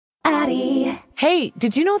Addie. Hey,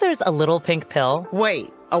 did you know there's a little pink pill? Wait,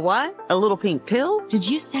 a what? A little pink pill? Did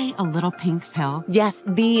you say a little pink pill? Yes,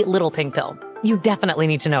 the little pink pill. You definitely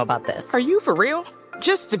need to know about this. Are you for real?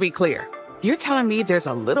 Just to be clear, you're telling me there's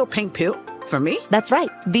a little pink pill for me? That's right,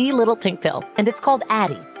 the little pink pill. And it's called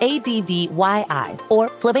Addyi, A-D-D-Y-I, or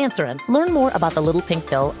flibanserin. Learn more about the little pink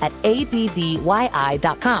pill at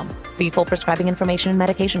ADDYI.com. See full prescribing information and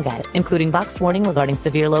medication guide, including boxed warning regarding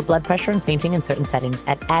severe low blood pressure and fainting in certain settings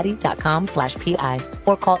at Addyi.com/PI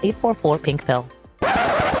or call 844-PINK-PILL.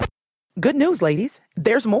 Good news, ladies.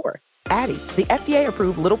 There's more. Addyi, the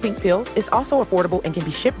FDA-approved little pink pill, is also affordable and can be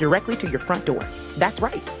shipped directly to your front door. That's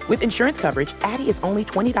right. With insurance coverage, Addyi is only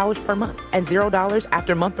 $20 per month and $0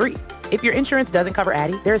 after month 3. If your insurance doesn't cover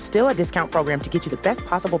Addyi, there is still a discount program to get you the best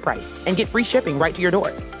possible price and get free shipping right to your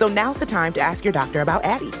door. So now's the time to ask your doctor about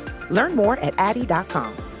Addyi. Learn more at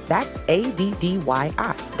Addyi.com. That's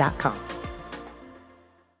ADDYI.com.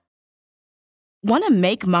 Want to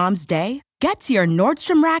make Mom's Day? Get to your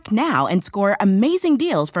Nordstrom Rack now and score amazing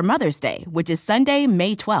deals for Mother's Day, which is Sunday,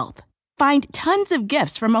 May 12th. Find tons of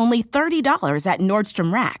gifts from only $30 at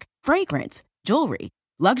Nordstrom Rack. Fragrance, jewelry,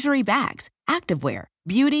 luxury bags, activewear,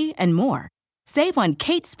 beauty, and more. Save on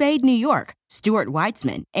Kate Spade New York, Stuart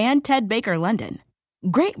Weitzman, and Ted Baker London.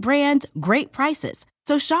 Great brands, great prices.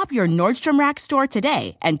 So shop your Nordstrom Rack store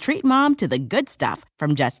today and treat Mom to the good stuff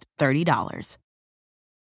from just $30.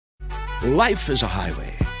 Life is a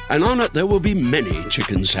highway, and on it there will be many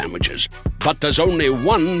chicken sandwiches. But there's only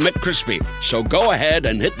one McCrispy. So go ahead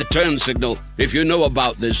and hit the turn signal if you know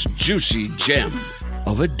about this juicy gem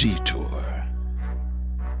of a detour.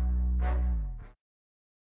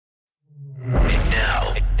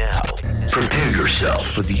 Prepare yourself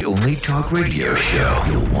for the only talk radio show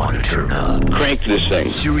you'll want to turn up. Crank this thing.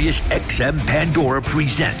 Sirius XM Pandora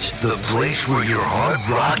presents the place where your hard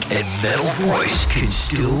rock and metal voice can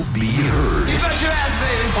still be heard. You bet your ass,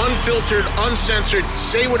 baby. Unfiltered, uncensored,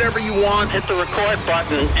 say whatever you want. Hit the record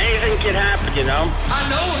button. Anything can happen, you know? I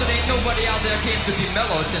know that ain't nobody out there came to be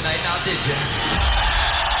mellow tonight, now did you?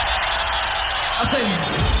 I say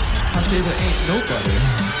there ain't nobody.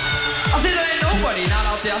 I say there ain't nobody not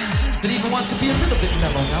out there that even wants to be a little bit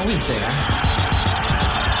mellow, now is there?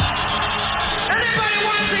 Anybody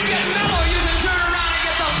wants to get mellow, you can turn around and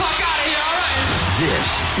get the fuck out of here, all right?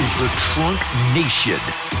 This is the Trunk Nation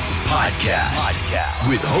podcast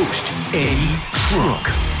with host Eddie Trunk.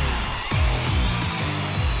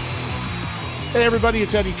 Hey everybody,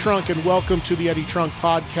 it's Eddie Trunk and welcome to the Eddie Trunk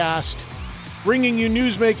podcast, bringing you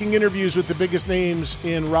news-making interviews with the biggest names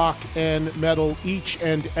in rock and metal each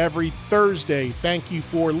and every Thursday. Thank you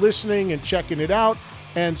for listening and checking it out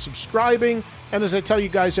and subscribing. And as I tell you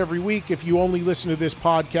guys every week, if you only listen to this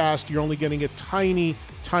podcast, you're only getting a tiny,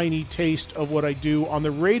 tiny taste of what I do on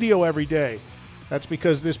the radio every day. That's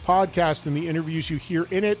because this podcast and the interviews you hear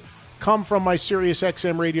in it come from my Sirius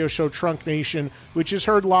XM radio show, Trunk Nation, which is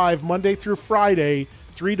heard live Monday through Friday,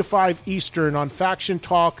 3 to 5 Eastern on Faction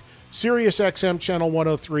Talk, Sirius XM Channel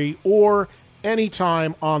 103, or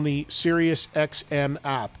anytime on the Sirius XM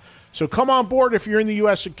app. So come on board if you're in the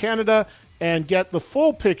U.S. and Canada and get the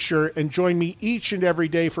full picture and join me each and every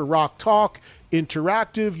day for Rock Talk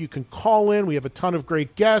Interactive. You can call in. We have a ton of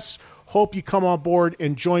great guests. Hope you come on board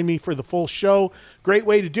and join me for the full show. Great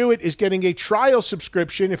way to do it is getting a trial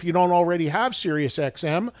subscription if you don't already have Sirius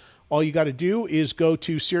XM. All you got to do is go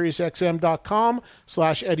to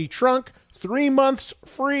SiriusXM.com/Eddie Trunk. 3 months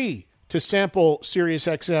free to sample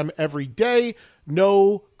SiriusXM every day.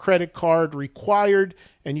 No credit card required.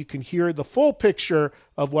 And you can hear the full picture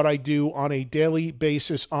of what I do on a daily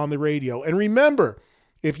basis on the radio. And remember,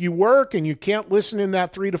 if you work and you can't listen in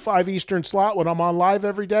that 3 to 5 Eastern slot when I'm on live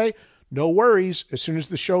every day, no worries. As soon as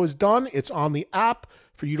the show is done, it's on the app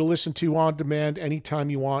for you to listen to on demand anytime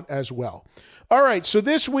you want as well. All right, so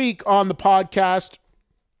this week on the podcast,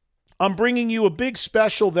 I'm bringing you a big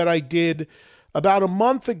special that I did about a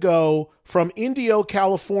month ago from Indio,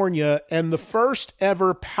 California, and the first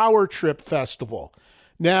ever Power Trip Festival.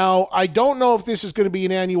 Now, I don't know if this is going to be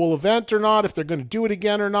an annual event or not, if they're going to do it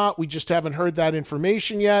again or not. We just haven't heard that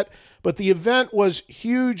information yet. But the event was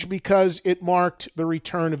huge because it marked the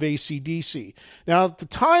return of AC/DC. Now, at the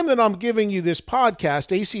time that I'm giving you this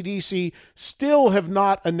podcast, AC/DC still have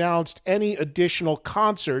not announced any additional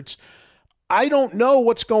concerts. I don't know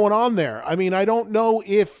what's going on there. I mean, I don't know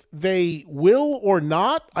if they will or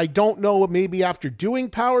not. I don't know, maybe after doing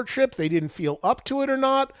Power Trip, they didn't feel up to it or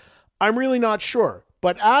not. I'm really not sure.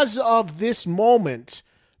 But as of this moment,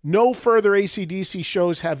 no further AC/DC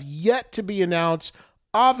shows have yet to be announced.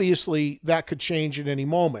 Obviously, that could change at any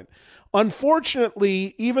moment.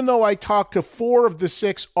 Unfortunately, even though I talked to 4 of the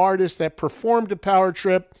 6 artists that performed at Power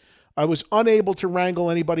Trip, I was unable to wrangle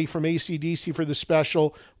anybody from AC/DC for the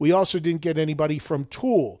special. We also didn't get anybody from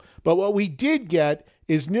Tool. But what we did get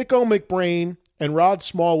is Nicko McBrain and Rod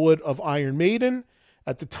Smallwood of Iron Maiden.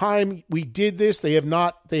 At the time we did this, they had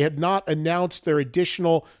not announced their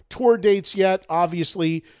additional tour dates yet.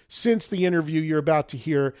 Obviously, since the interview you're about to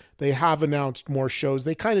hear, they have announced more shows.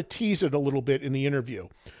 They kind of tease it a little bit in the interview.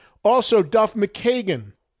 Also, Duff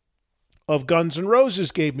McKagan of Guns N' Roses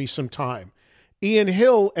gave me some time. Ian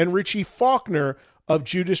Hill and Richie Faulkner of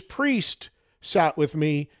Judas Priest sat with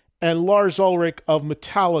me, and Lars Ulrich of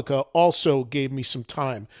Metallica also gave me some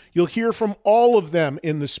time. You'll hear from all of them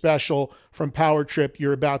in the special from Power Trip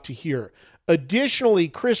you're about to hear. Additionally,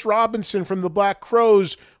 Chris Robinson from the Black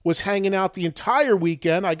Crowes was hanging out the entire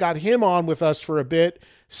weekend. I got him on with us for a bit.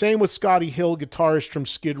 Same with Scotty Hill, guitarist from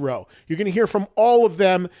Skid Row. You're going to hear from all of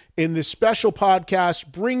them in this special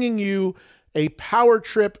podcast, bringing you a Power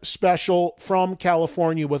Trip special from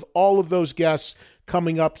California with all of those guests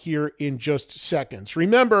coming up here in just seconds.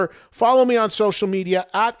 Remember, follow me on social media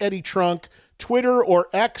at Eddie Trunk, Twitter or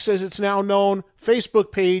X as it's now known,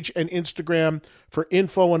 Facebook page, and Instagram for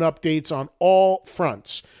info and updates on all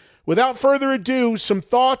fronts. Without further ado, some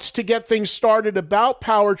thoughts to get things started about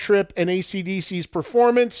Power Trip and AC/DC's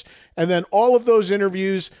performance, and then all of those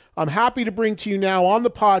interviews. I'm happy to bring to you now on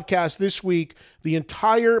the podcast this week the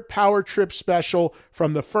entire Power Trip special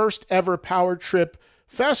from the first ever Power Trip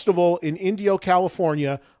Festival in Indio,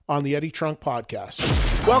 California on the Eddie Trunk Podcast.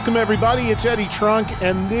 Welcome, everybody. It's Eddie Trunk,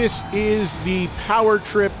 and this is the Power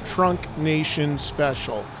Trip Trunk Nation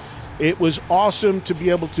special. It was awesome to be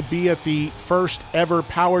able to be at the first ever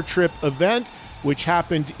Power Trip event, which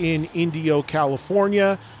happened in Indio,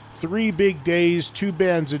 California. 3 big days, 2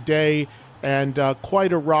 bands a day, and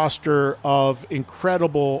quite a roster of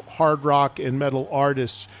incredible hard rock and metal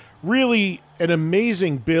artists. Really an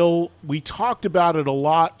amazing bill. We talked about it a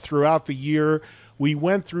lot throughout the year. We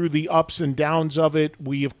went through the ups and downs of it.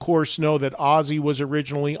 We, of course, know that Ozzy was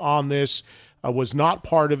originally on this, was not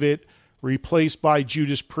part of it, replaced by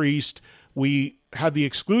Judas Priest. We had the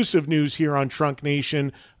exclusive news here on Trunk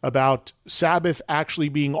Nation about Sabbath actually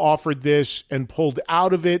being offered this and pulled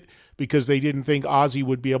out of it because they didn't think Ozzy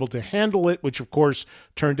would be able to handle it, which of course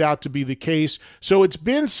turned out to be the case. So it's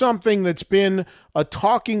been something that's been a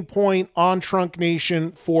talking point on Trunk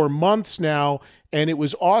Nation for months now, and it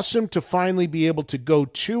was awesome to finally be able to go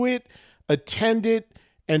to it, attend it,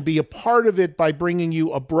 and be a part of it by bringing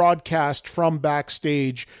you a broadcast from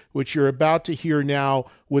backstage, which you're about to hear now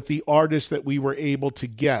with the artists that we were able to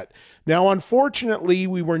get. Now, unfortunately,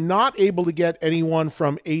 we were not able to get anyone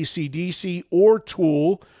from AC/DC or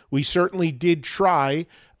Tool. We certainly did try.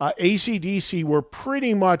 AC/DC were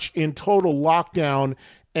pretty much in total lockdown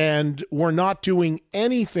and were not doing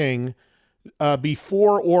anything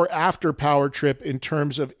before or after Power Trip in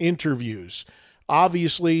terms of interviews.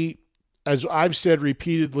 Obviously, as I've said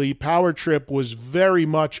repeatedly, Power Trip was very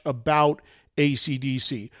much about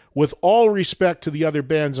AC/DC. With all respect to the other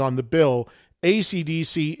bands on the bill,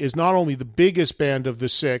 AC/DC is not only the biggest band of the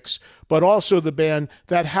 6, but also the band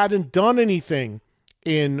that hadn't done anything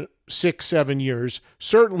in 6-7 years,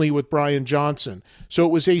 certainly with Brian Johnson. So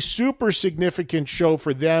it was a super significant show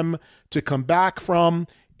for them to come back from.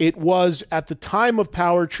 It was, at the time of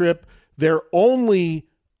Power Trip, their only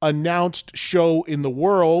announced show in the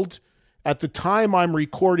world. At the time I'm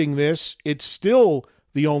recording this, it's still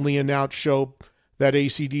the only announced show that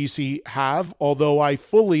AC/DC have, although I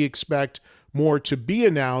fully expect more to be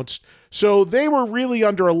announced. So they were really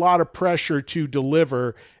under a lot of pressure to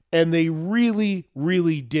deliver, and they really,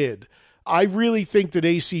 really did. I really think that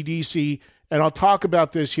AC/DC, and I'll talk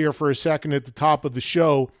about this here for a second at the top of the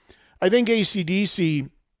show, I think AC/DC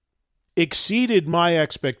exceeded my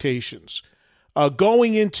expectations.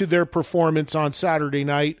 Going into their performance on Saturday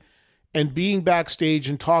night and being backstage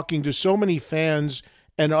and talking to so many fans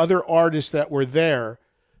and other artists that were there,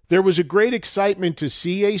 there was a great excitement to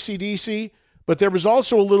see AC/DC, but there was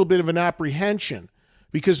also a little bit of an apprehension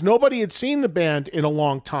because nobody had seen the band in a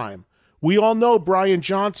long time. We all know Brian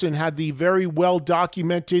Johnson had the very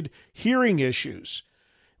well-documented hearing issues.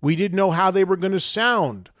 We didn't know how they were going to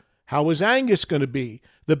sound. How was Angus going to be?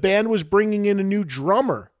 The band was bringing in a new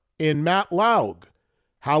drummer in Matt Laug.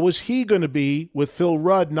 How was he going to be with Phil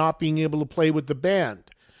Rudd not being able to play with the band?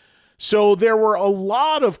 So there were a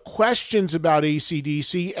lot of questions about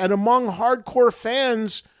AC/DC, and among hardcore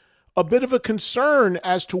fans, a bit of a concern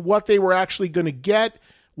as to what they were actually going to get,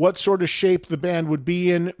 what sort of shape the band would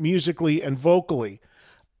be in musically and vocally.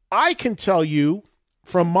 I can tell you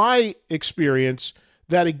from my experience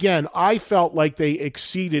that, again, I felt like they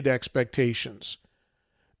exceeded expectations.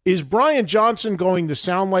 Is Brian Johnson going to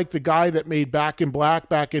sound like the guy that made Back in Black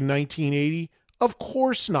back in 1980? Of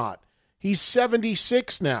course not. He's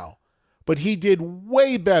 76 now, but he did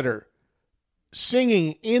way better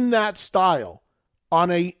singing in that style on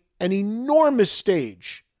an enormous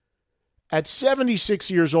stage at 76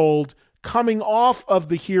 years old, coming off of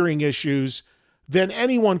the hearing issues, than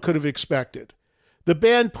anyone could have expected. The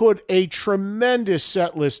band put a tremendous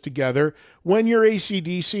set list together. When you're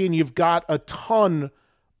AC/DC and you've got a ton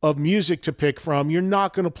of music to pick from, you're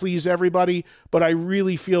not going to please everybody, but I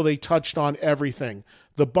really feel they touched on everything.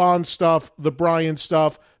 The Bond stuff, the Brian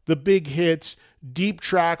stuff, the big hits, deep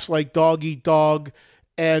tracks like Dog Eat Dog,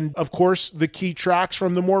 and of course the key tracks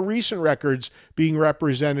from the more recent records being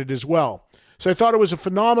represented as well. So I thought it was a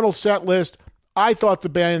phenomenal set list. I thought the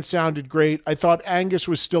band sounded great. I thought Angus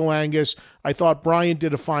was still Angus. I thought Brian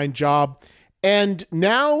did a fine job. And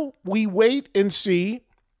now we wait and see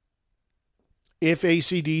if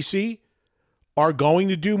AC/DC are going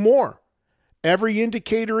to do more. Every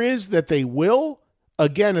indicator is that they will.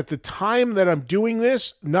 Again, at the time that I'm doing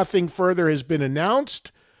this, nothing further has been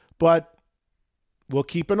announced, but we'll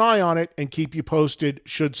keep an eye on it and keep you posted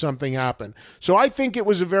should something happen. So I think it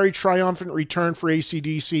was a very triumphant return for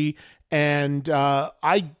AC/DC, and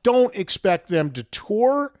I don't expect them to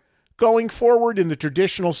tour going forward in the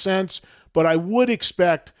traditional sense, but I would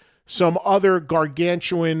expect some other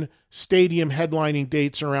gargantuan stadium headlining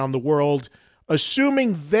dates around the world,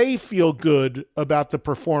 assuming they feel good about the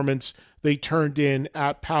performance they turned in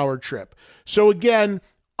at Power Trip. So again,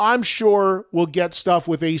 I'm sure we'll get stuff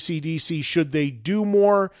with AC/DC should they do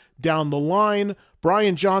more down the line.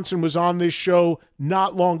 Brian Johnson was on this show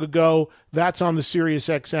not long ago. That's on the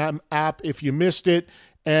SiriusXM app if you missed it.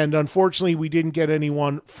 And unfortunately, we didn't get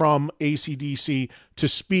anyone from AC/DC to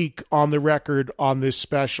speak on the record on this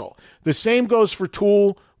special. The same goes for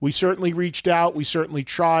Tool. We certainly reached out. We certainly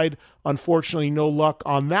tried. Unfortunately, no luck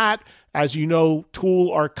on that. As you know,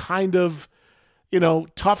 Tool are kind of,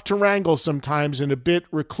 tough to wrangle sometimes and a bit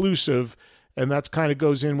reclusive, and that's kind of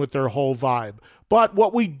goes in with their whole vibe. But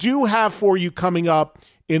what we do have for you coming up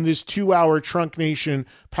in this 2-hour Trunk Nation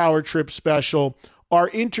Power Trip special are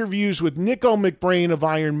interviews with Nicko McBrain of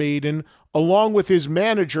Iron Maiden, along with his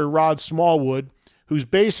manager, Rod Smallwood, who's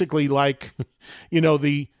basically like,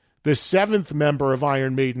 the seventh member of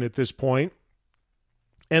Iron Maiden at this point,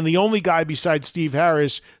 and the only guy besides Steve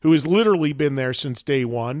Harris who has literally been there since day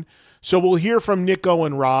one. So we'll hear from Nicko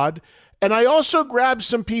and Rod. And I also grabbed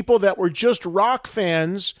some people that were just rock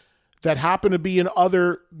fans that happen to be in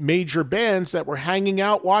other major bands that were hanging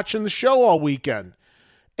out watching the show all weekend.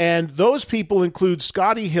 And those people include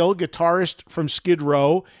Scotty Hill, guitarist from Skid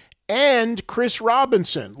Row, and Chris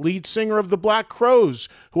Robinson, lead singer of the Black Crowes,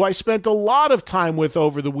 who I spent a lot of time with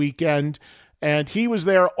over the weekend. And he was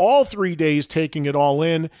there all 3 days taking it all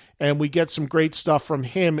in, and we get some great stuff from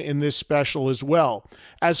him in this special as well.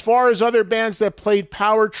 As far as other bands that played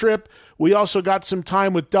Power Trip, we also got some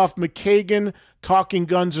time with Duff McKagan talking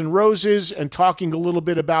Guns N' Roses and talking a little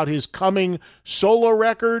bit about his coming solo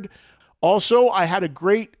record. Also, I had a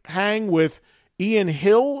great hang with Ian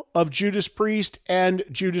Hill of Judas Priest and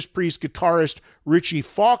Judas Priest guitarist Richie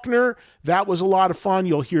Faulkner. That was a lot of fun.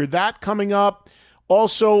 You'll hear that coming up.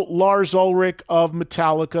 Also, Lars Ulrich of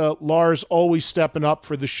Metallica. Lars always stepping up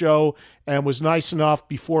for the show and was nice enough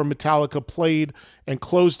before Metallica played and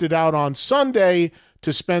closed it out on Sunday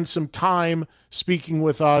to spend some time speaking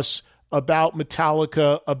with us about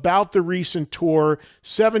Metallica, about the recent tour,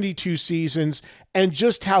 72 seasons, and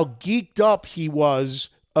just how geeked up he was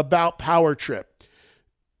about Power Trip.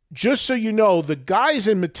 Just so you know, the guys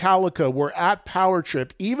in Metallica were at Power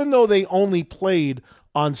Trip, even though they only played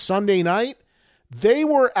on Sunday night. They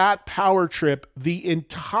were at Power Trip the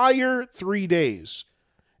entire 3 days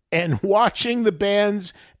and watching the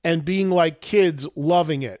bands and being like kids,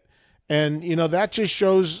 loving it. And, that just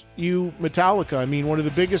shows you Metallica. I mean, one of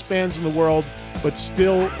the biggest bands in the world, but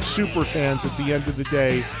still super fans at the end of the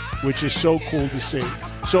day, which is so cool to see.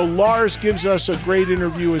 So Lars gives us a great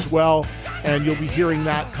interview as well, and you'll be hearing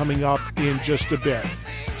that coming up in just a bit.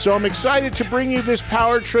 So I'm excited to bring you this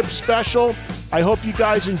Power Trip special. I hope you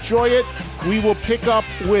guys enjoy it. We will pick up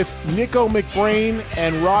with Nicko McBrain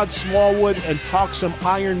and Rod Smallwood and talk some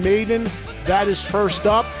Iron Maiden. That is first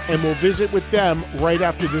up, and we'll visit with them right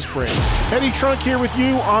after this break. Eddie Trunk here with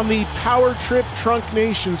you on the Power Trip Trunk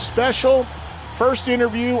Nation special. First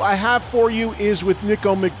interview I have for you is with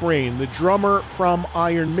Nicko McBrain, the drummer from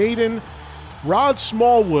Iron Maiden. Rod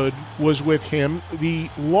Smallwood was with him, the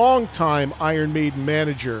longtime Iron Maiden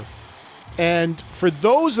manager. And for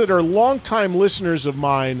those that are longtime listeners of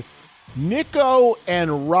mine, Nicko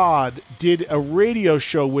and Rod did a radio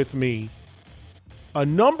show with me a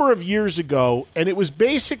number of years ago, and it was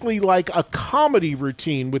basically like a comedy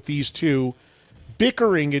routine with these two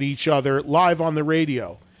bickering at each other live on the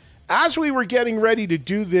radio. As we were getting ready to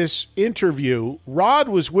do this interview, Rod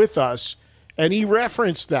was with us, and he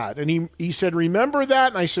referenced that. And he said, remember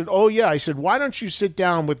that? And I said, oh, yeah. I said, why don't you sit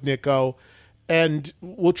down with Nico, and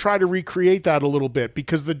we'll try to recreate that a little bit,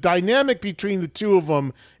 because the dynamic between the two of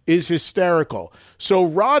them is hysterical. So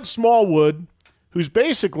Rod Smallwood, who's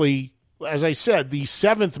basically, as I said, the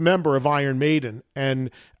 7th member of Iron Maiden, and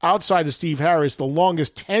outside of Steve Harris, the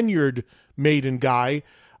longest tenured Maiden guy,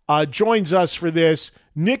 joins us for this.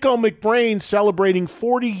 Nicko McBrain, celebrating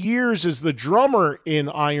 40 years as the drummer in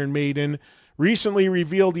Iron Maiden, recently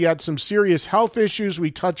revealed he had some serious health issues.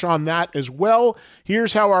 We touch on that as well.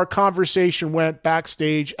 Here's how our conversation went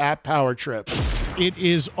backstage at Power Trip. It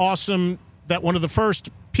is awesome that one of the first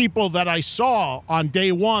people that I saw on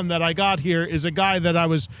day one that I got here is a guy that I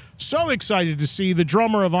was so excited to see, the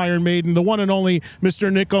drummer of Iron Maiden, the one and only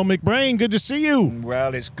Mr. Nicko McBrain. Good to see you.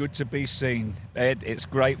 Well, it's good to be seen, Ed. It's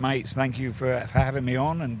great, mates. Thank you for having me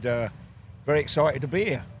on, and very excited to be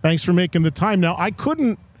here. Thanks for making the time. Now, I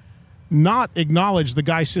couldn't not acknowledge the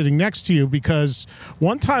guy sitting next to you, because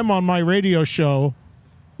one time on my radio show,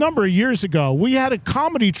 number of years ago, we had a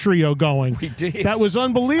comedy trio going. We did. That was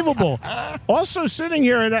unbelievable. Also sitting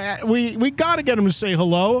here, and we got to get him to say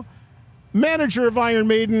hello, manager of Iron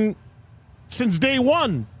Maiden since day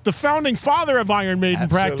one, the founding father of Iron Maiden,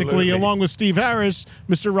 practically, along with Steve Harris,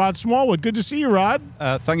 Mr. Rod Smallwood. Good to see you, Rod.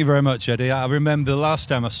 Thank you very much, Eddie. I remember the last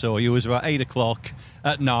time I saw you was about 8 o'clock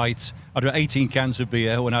at night. I had 18 cans of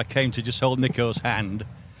beer when I came to just hold Nico's hand.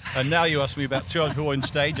 And now you ask me about 200 people on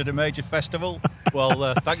stage at a major festival.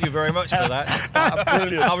 Well, thank you very much for that.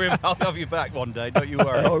 I'll have you back one day, don't you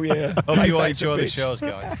worry. Oh, yeah. Hope you all enjoy the shows,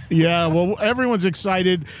 guys. Yeah, well, everyone's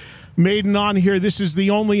excited. Maiden on here. This is the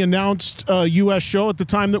only announced U.S. show at the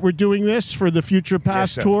time that we're doing this for the Future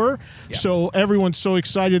Past tour. Yeah. So everyone's so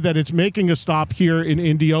excited that it's making a stop here in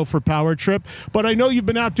Indio for Power Trip. But I know you've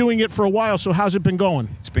been out doing it for a while, so how's it been going?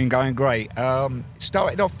 It's been going great. It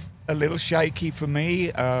started off a little shaky for me,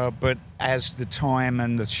 but as the time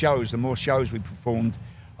and the more shows we performed,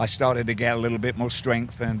 I started to get a little bit more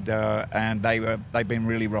strength, and they've been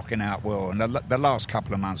really rocking out well. And the last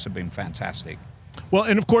couple of months have been fantastic. Well,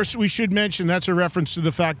 and of course, we should mention that's a reference to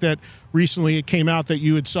the fact that recently it came out that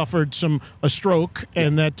you had suffered a stroke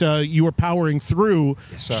and that you were powering through.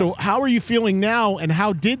 Yes, sir. So how are you feeling now, and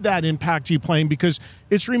how did that impact you playing? Because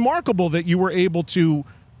it's remarkable that you were able to,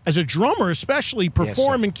 as a drummer especially,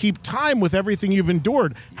 perform and keep time with everything you've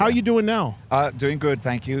endured. How are you doing now? Doing good,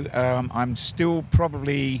 thank you. I'm still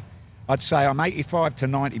probably, I'd say I'm 85 to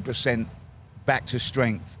 90% back to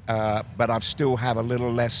strength, but I still have a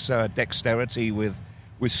little less dexterity with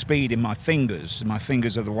speed in my fingers. My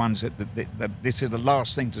fingers are the ones that this is the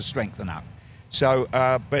last thing to strengthen up. So,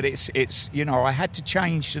 but it's I had to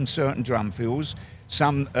change in certain drum fills.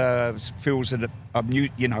 Some fills that I'm new,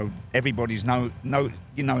 everybody's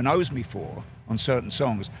knows me for on certain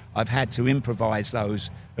songs. I've had to improvise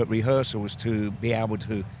those at rehearsals to be able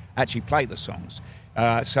to actually play the songs.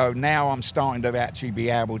 So now I'm starting to actually be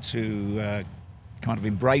able to kind of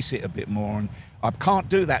embrace it a bit more. And I can't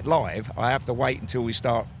do that live. I have to wait until we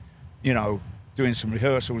start, doing some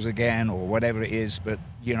rehearsals again or whatever it is. But,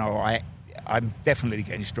 I'm definitely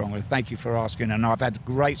getting stronger. Thank you for asking. And I've had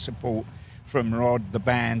great support from Rod, the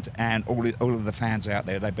band, and all of the fans out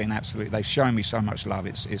there. They've shown me so much love.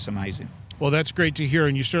 It's amazing. Well, that's great to hear,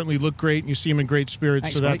 and you certainly look great, and you seem in great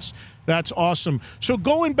spirits. Thanks, so that's awesome. So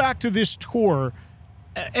going back to this tour,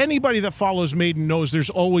 anybody that follows Maiden knows there's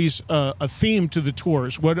always a theme to the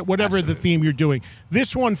tours, whatever Absolutely. The theme you're doing.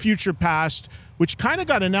 This one, Future Past, which kind of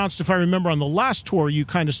got announced, if I remember, on the last tour, you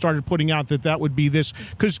kind of started putting out that would be this.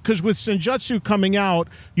 Because with Senjutsu coming out,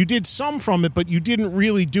 you did some from it, but you didn't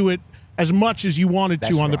really do it as much as you wanted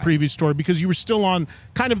to on the previous tour, because you were still on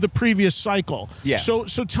kind of the previous cycle. Yeah. So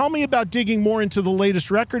tell me about digging more into the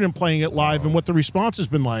latest record and playing it live and what the response has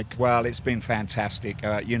been like. Well, it's been fantastic.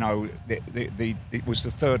 It was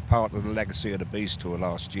the third part of the Legacy of the Beast tour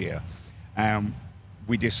last year.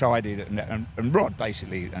 We decided, and Rod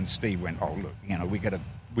basically and Steve went, oh, look,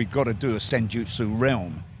 we've got to do a Senjutsu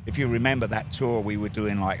Realm. If you remember that tour, we were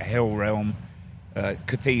doing like a Hell Realm,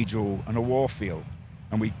 Cathedral, and a Warfield.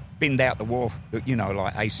 And we binned out the war,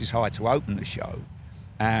 like Aces High to open the show,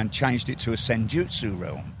 and changed it to a Senjutsu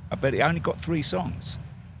Realm. But it only got 3 songs.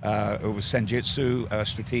 It was Senjutsu,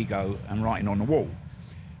 Stratego, and Writing on the Wall.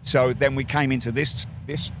 So then we came into this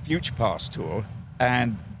Future Past tour,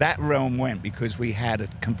 and that realm went because we had a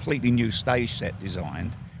completely new stage set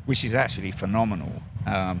designed, which is actually phenomenal.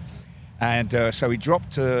 And so he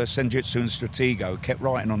dropped Senjutsu and Stratego, kept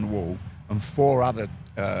writing on the wall, and 4 other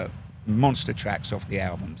monster tracks off the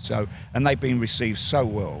album. So, and they've been received so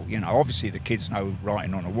well. You know, obviously the kids know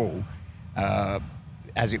Writing on a Wall,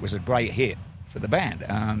 as it was a great hit for the band.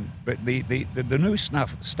 But the new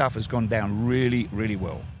stuff has gone down really, really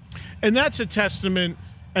well. And that's a testament,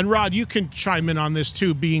 and Rod, you can chime in on this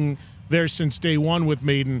too, being there since day one with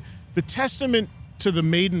Maiden, the testament to the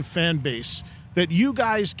Maiden fan base that you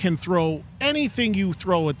guys can throw anything you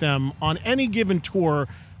throw at them on any given tour.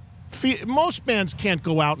 Most bands can't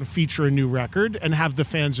go out and feature a new record and have the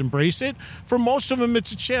fans embrace it. For most of them,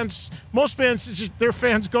 it's a chance. Most bands, their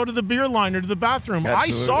fans go to the beer line or to the bathroom. Absolutely. I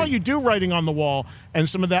saw you do Writing on the Wall and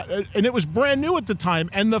some of that, and it was brand new at the time,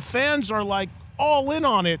 and the fans are like all in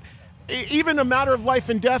on it. Even A Matter of Life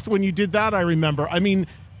and Death, when you did that, I remember. I mean,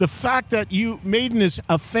 the fact that Maiden is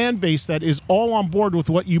a fan base that is all on board with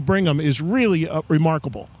what you bring them is really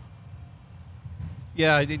remarkable.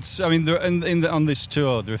 Yeah, it's. I mean, on this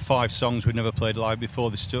tour, there are 5 songs we've never played live before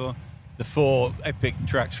this tour. The 4 epic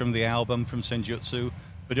tracks from the album from Senjutsu,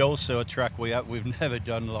 but also a track we've never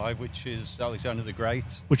done live, which is Alexander the Great.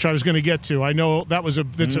 Which I was going to get to. I know that's a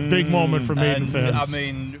big moment for Maiden fans. I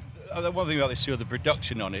mean, one thing about this tour, the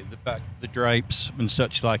production on it, the drapes and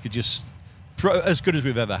such like, are just as good as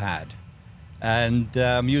we've ever had. And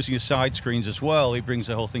using his side screens as well, he brings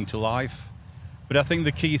the whole thing to life. But I think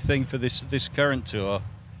the key thing for this current tour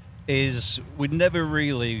is we never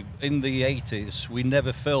really, in the 80s, we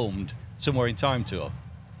never filmed Somewhere in Time tour.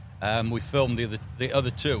 We filmed the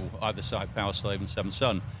other 2, either side, Power Slave and Seventh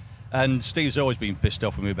Son. And Steve's always been pissed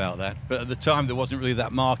off with me about that. But at the time, there wasn't really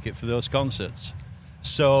that market for those concerts.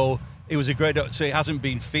 So it was a great... So it hasn't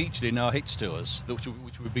been featured in our hits tours, which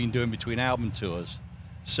we've been doing between album tours.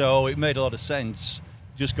 So it made a lot of sense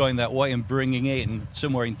just going that way and bringing in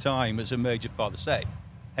Somewhere in Time as a major part of the set.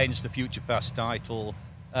 Hence the Future Past title.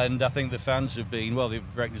 And I think the fans have been, they've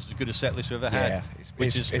reckoned it's as good a set list we've ever had,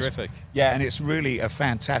 which is terrific. Yeah, and it's really a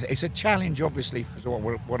fantastic... It's a challenge, obviously, because of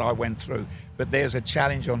what I went through, but there's a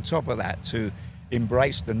challenge on top of that to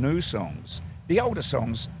embrace the new songs. The older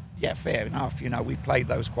songs, yeah, fair enough. You know, we played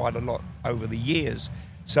those quite a lot over the years.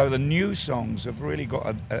 So the new songs have really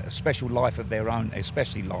got a special life of their own,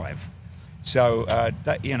 especially live. So,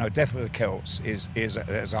 Death of the Celts is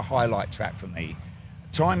a highlight track for me.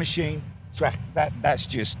 Time Machine track, that's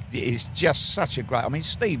just such a great... I mean,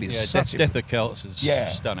 Steve is such Death of the Celts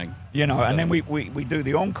is stunning. You know, and then we do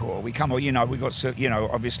the encore. We come, we got,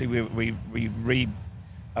 obviously we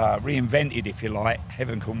reinvented, if you like,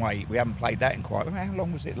 Heaven Can Wait. We haven't played that in quite... How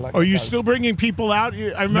long was it? Are you still bringing people out?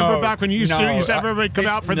 I remember back when you used to have everybody come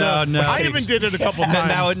out for I even did it a couple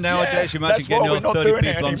times. Nowadays, you imagine getting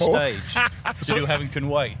 30 people on stage to do Heaven Can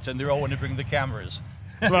Wait, and they're all want to bring the cameras.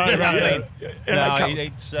 Right. You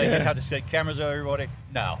had to say cameras, everybody.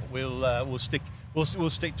 No, we'll stick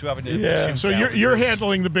to having a So you're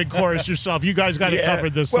handling the big chorus yourself. You guys got it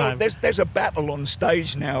covered this time. Well, there's a battle on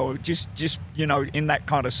stage now, just in that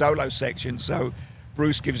kind of solo section. So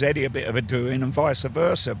Bruce gives Eddie a bit of a doing, and vice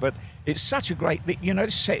versa. But it's such a great,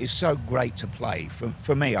 this set is so great to play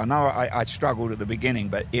for me. I know I struggled at the beginning,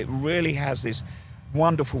 but it really has this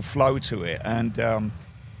wonderful flow to it, and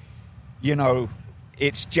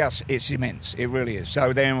it's immense. It really is.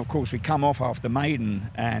 So then, of course, we come off after Maiden,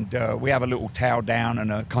 and we have a little towel down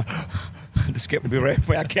and a kind of just get our breath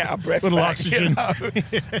little back, oxygen.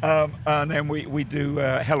 And then we do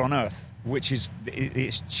Hell on Earth, which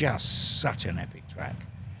it's just such an epic track.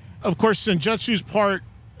 Of course, Senjutsu's part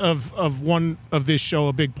of one of this show,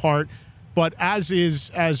 a big part, but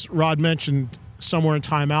as Rod mentioned, Somewhere in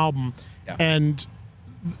Time album, and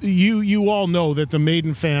you all know that the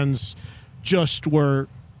Maiden fans just were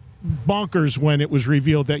bonkers when it was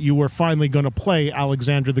revealed that you were finally going to play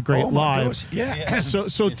Alexander the Great live. Gosh. Yeah.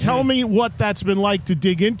 So tell me what that's been like to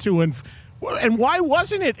dig into, and why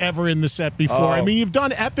wasn't it ever in the set before? I mean, you've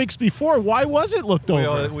done epics before. Why was it looked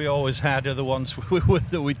over? We always had other ones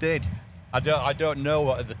that we did. I don't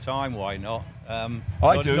know at the time why not.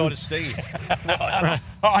 I do. Nor does Steve. I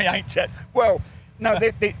ain't. Well, no.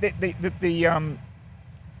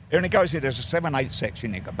 And it goes here. There's a 7/8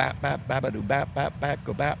 section. You go bat bat babadoo bat bat bat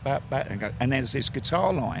go bat bat bat, and there's this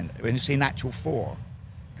guitar line. And it's in actual 4.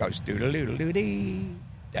 It goes doodle doodle doodle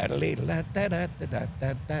da da da da da da da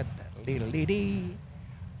da da da da.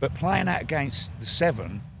 But playing that against the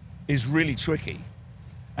 7 is really tricky.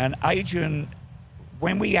 And Adrian,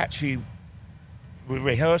 when we were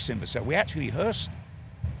rehearsing for so we actually rehearsed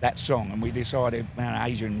that song, and we decided,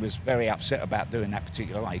 Adrian was very upset about doing that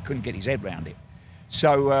particular line. He couldn't get his head around it.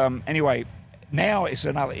 So anyway, now it's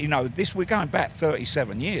another, we're going back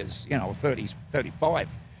 37 years, 30, 35.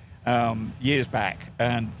 years back.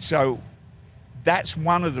 And so that's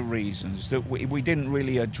one of the reasons that we didn't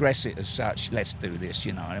really address it as such. Let's do this,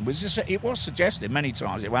 you know. And it was suggested many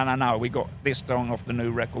times. Well, no, we got this song off the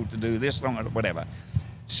new record to do this song or whatever.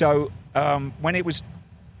 So when it was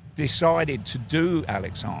decided to do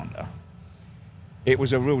Alexander, it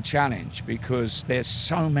was a real challenge because there's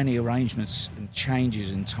so many arrangements and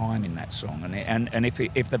changes in time in that song, and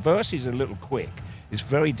if the verse is a little quick, it's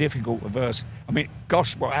very difficult to verse. I mean,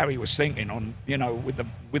 gosh, what Harry was thinking on, you know, with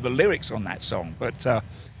the lyrics on that song. But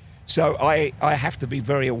so I have to be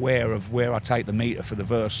very aware of where I take the meter for the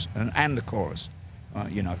verse and the chorus,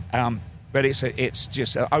 you know. But it's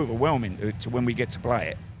just overwhelming to when we get to play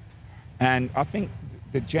it, and I think.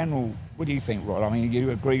 The general, what do you think, Rod? I mean,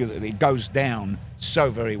 you agree that it goes down so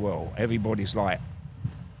very well. Everybody's like,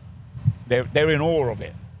 they're in awe of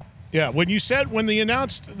it. Yeah, when they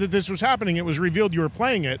announced that this was happening, it was revealed you were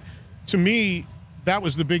playing it. To me, that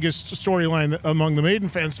was the biggest storyline among the Maiden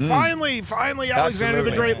fans. Finally, Alexander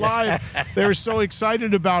the Great live. They were so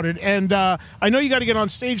excited about it. And I know you got to get on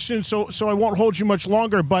stage soon, so I won't hold you much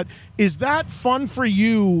longer. But is that fun for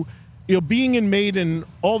you? You know, being in Maiden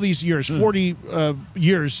all these years, 40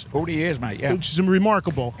 years. 40 years, mate, yeah. Which is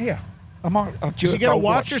remarkable. Yeah. Does he get a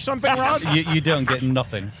watch or something, Rod? You don't get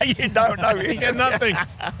nothing. You don't know. You get nothing.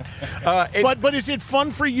 But is it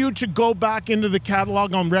fun for you to go back into the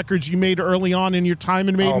catalog on records you made early on in your time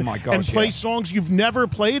in Maiden and play songs you've never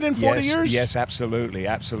played in 40 years? Yes, absolutely.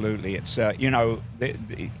 It's, you know,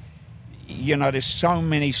 there's so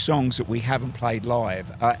many songs that we haven't played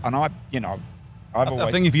live.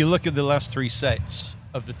 I think if you look at the last three sets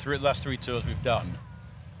of the last three tours we've done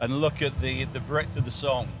and look at the breadth of the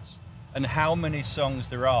songs and how many songs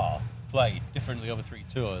there are played differently over three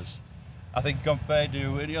tours, I think compared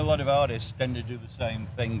to a lot of artists tend to do the same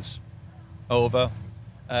things over,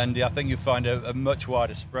 and I think you find a much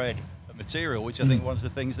wider spread of material, which I think one of the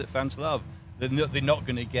things that fans love. They're not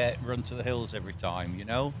going to get Run to the Hills every time, you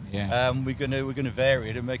know. Yeah. We're going to vary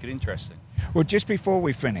it and make it interesting. Well, just before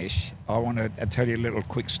we finish, I want to tell you a little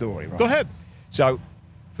quick story. Right? Go ahead. So,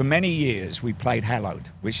 for many years, we played Hallowed,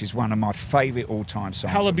 which is one of my favourite all-time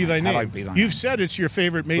songs. Hallowed Be Thy Name. You've said it's your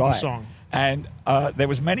favourite Maiden song. And there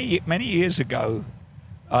was many years ago,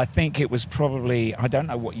 I think it was probably, I don't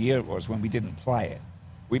know what year it was when we didn't play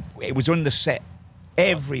it. It was on the set.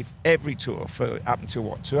 Every tour for up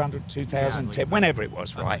until 2010, whenever it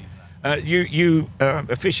was, right? You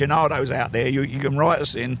aficionados out there, you can write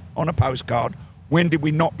us in on a postcard. When did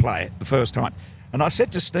we not play it the first time? And I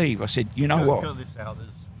said to Steve, I said, you know what? Cut this out. There's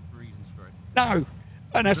reasons for it. No,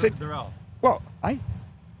 and I said, there are. What? Eh?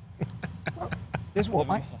 There's what,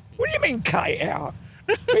 mate? What do you mean cut it out?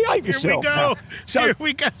 Behave yourself. Here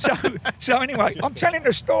we go. So anyway, I'm telling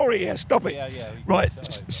the story here. Stop it. Yeah. Right.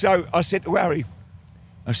 So I said to Harry,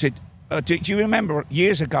 I said, do you remember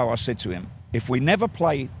years ago I said to him, if we never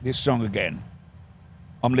play this song again,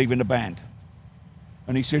 I'm leaving the band.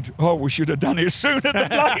 And he said, oh, we should have done it sooner than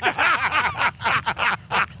later.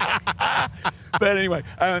 But anyway,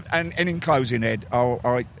 and in closing, Ed,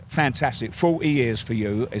 fantastic. 40 years for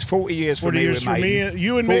you. It's 40 years for 40 me. Years for me.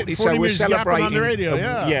 You and 40 so we're years celebrating on the radio,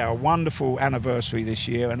 a wonderful anniversary this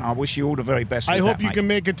year, and I wish you all the very best. I hope you can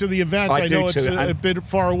make it to the event. I know it's a bit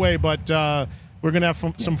far away, but we're going to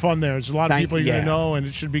have some fun there. There's a lot of people you're going to know, and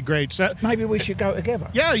it should be great. So, maybe we should go together.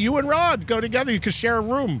 Yeah, you and Rod go together. You could share a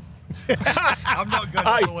room. I'm not going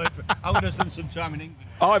all the way. I would have spent some time in England.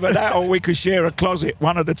 Either that or we could share a closet,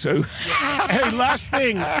 one of the two. Hey, last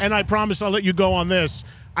thing, and I promise I'll let you go on this.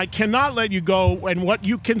 I cannot let you go, and what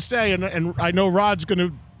you can say, and I know Rod's going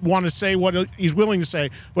to want to say what he's willing to say,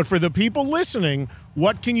 but for the people listening,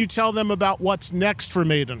 what can you tell them about what's next for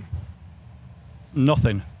Maiden?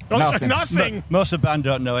 Nothing. Nothing. Most of the band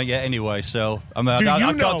don't know it yet anyway, so I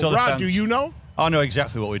can't tell the Rod, fans. Do you know? I know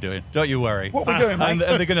exactly what we're doing. Don't you worry. What we're doing, mate? And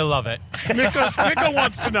they're going to love it. Nico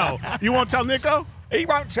wants to know. You won't tell Nico? He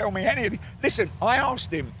won't tell me anything. Listen, I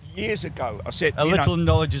asked him years ago. I said, a little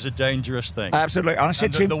knowledge is a dangerous thing. Absolutely. I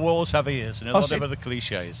said to him, the walls have ears, and a lot of other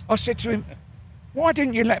cliches. I said to him, why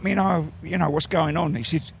didn't you let me know, what's going on? He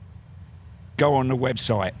said, go on the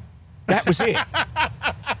website. That was it.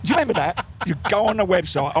 Do you remember that? You go on the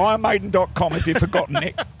website, ironmaiden.com, if you've forgotten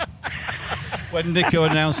it. When Nico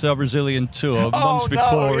announced our Brazilian tour months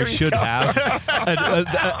before he should have,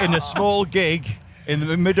 in a small gig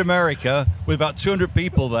in mid-America with about 200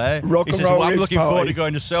 people there, he says, I'm looking forward to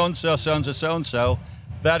going to so-and-so, so-and-so, so-and-so.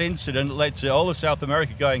 That incident led to all of South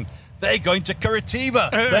America going, They're going to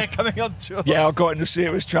Curitiba. They're coming on tour. Yeah, I got into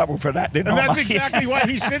serious trouble for that, didn't And I? that's mate? exactly why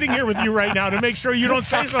he's sitting here with you right now, to make sure you don't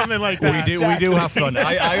say something like that. We do have fun.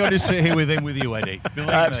 I only sit here with him, with you, Eddie.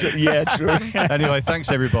 Absolutely, yeah, true. Anyway,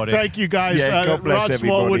 thanks, everybody. Thank you, guys. Yeah, God bless Rod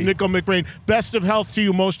Smallwood, everybody. Nico McBrain. Best of health to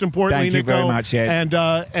you, most importantly, Thank you Nico. very much, Ed.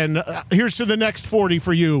 And here's to the next 40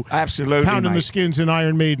 for you. Absolutely, Pounding the mate. skins in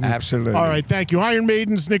Iron Maiden. Absolutely. All right, thank you. Iron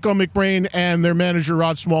Maiden's Nico McBrain and their manager,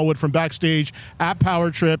 Rod Smallwood, from backstage at Power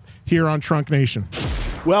Trip here on Trunk Nation.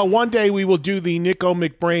 Well, one day we will do the Nico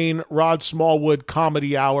McBrain, Rod Smallwood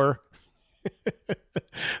comedy hour.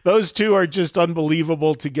 Those two are just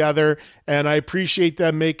unbelievable together, and I appreciate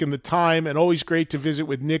them making the time, and always great to visit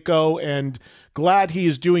with Nico, and glad he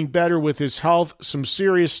is doing better with his health. Some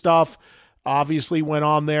serious stuff obviously went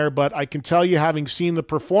on there, but I can tell you, having seen the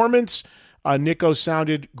performance, Nico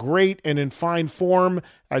sounded great and in fine form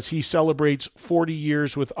as he celebrates 40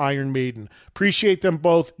 years with Iron Maiden. Appreciate them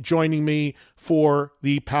both joining me for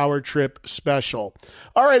the Power Trip special.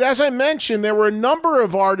 All right, as I mentioned, there were a number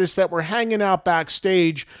of artists that were hanging out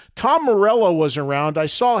backstage. Tom Morello was around. I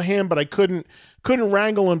saw him, but I couldn't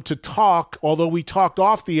wrangle him to talk, although we talked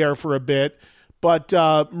off the air for a bit. But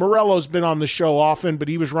Morello's been on the show often, but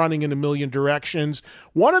he was running in a million directions.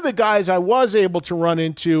 One of the guys I was able to run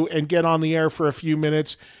into and get on the air for a few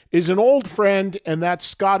minutes is an old friend, and that's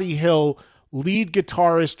Scotty Hill, lead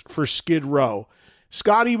guitarist for Skid Row.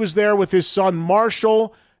 Scotty was there with his son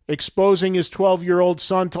Marshall, exposing his 12-year-old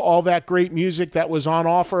son to all that great music that was on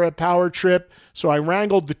offer at Power Trip. So I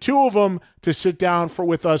wrangled the two of them to sit down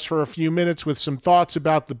with us for a few minutes with some thoughts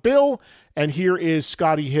about the bill. And here is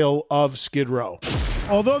Scotty Hill of Skid Row.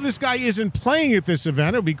 Although this guy isn't playing at this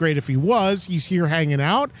event, it would be great if he was. He's here hanging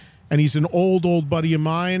out, and he's an old buddy of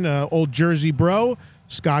mine, old Jersey bro.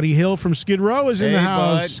 Scotty Hill from Skid Row is in the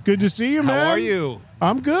house. Bud. Good to see you, man. How are you?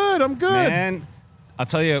 I'm good. Man, I'll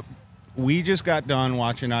tell you, we just got done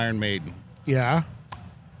watching Iron Maiden. Yeah.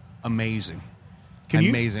 Amazing. Can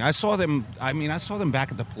Amazing. I saw them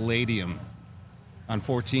back at the Palladium on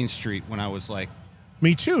 14th Street when I was like,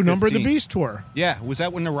 me too. Number of the 15. Beast tour. Yeah. Was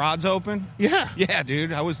that when the rods opened? Yeah. Yeah,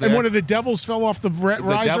 dude. I was there. And one of the devils fell off the riser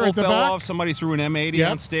the devil at the fell back. off. Somebody threw an M80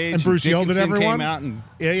 Yep. on stage. And Bruce yelled at Dickinson everyone. Came out and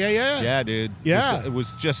Yeah, dude. Yeah. It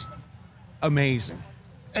was just amazing.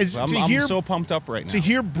 I'm so pumped up right now. To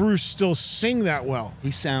hear Bruce still sing that well. He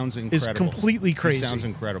sounds incredible. Is completely crazy. He sounds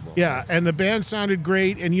incredible. Yeah, and the band sounded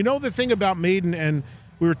great. And you know the thing about Maiden, and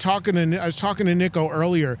I was talking to Nico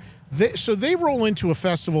earlier. They roll into a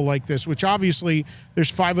festival like this, which obviously there's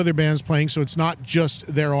 5 other bands playing, so it's not just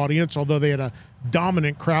their audience, although they had a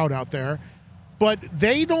dominant crowd out there. But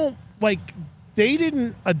they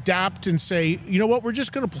didn't adapt and say, you know what, we're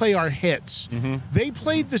just going to play our hits. Mm-hmm. They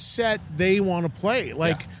played the set they want to play.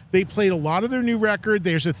 They played a lot of their new record.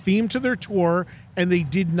 There's a theme to their tour, and they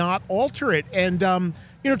did not alter it. And, to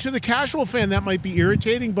the casual fan, that might be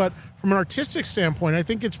irritating, but from an artistic standpoint, I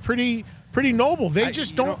think it's pretty noble. They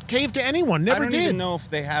just don't cave to anyone. Never did. I don't even know if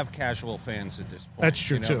they have casual fans at this point. That's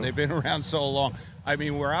true, too. They've been around so long. I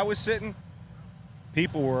mean, where I was sitting,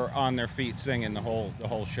 people were on their feet singing the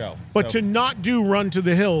whole show. But to not do Run to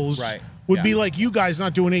the Hills would be like you guys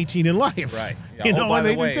not doing 18 in Life. Right. Yeah. By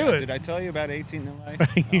the way, didn't do it. Did I tell you about 18 in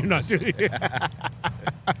Life? You're not doing it.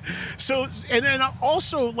 So, and then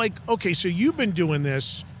also, okay, so you've been doing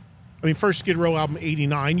this. I mean, first Skid Row album,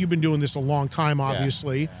 89. You've been doing this a long time,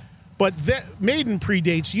 obviously. Yeah. But Maiden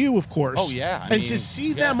predates you, of course. Oh, yeah. And to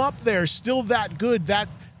see them up there still that good,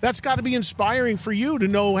 that's got to be inspiring for you to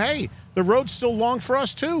know, hey, the road's still long for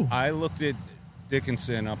us, too. I looked at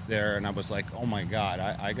Dickinson up there, and I was like, oh, my God,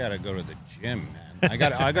 I got to go to the gym, man. I got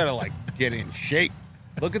to get in shape.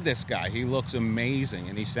 Look at this guy. He looks amazing,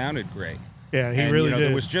 and he sounded great. Yeah, he really did.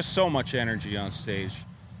 There was just so much energy on stage.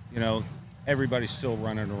 Everybody's still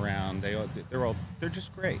running around. They're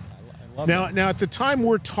just great. I love them. Now, at the time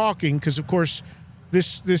we're talking, because of course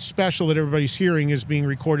this special that everybody's hearing is being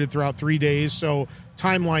recorded throughout 3 days, so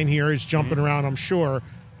timeline here is jumping around, I'm sure.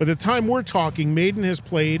 But at the time we're talking, Maiden has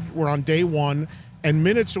played. We're on day 1, and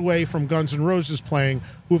minutes away from Guns N' Roses playing,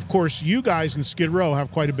 who of course you guys in Skid Row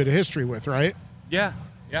have quite a bit of history with, right? Yeah.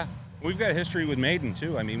 We've got history with Maiden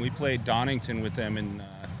too. I mean, we played Donington with them in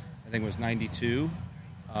I think it was '92.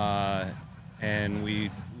 And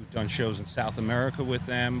we've done shows in South America with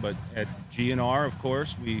them, but at GNR, of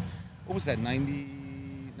course, what was that,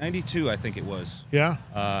 92, I think it was. Yeah.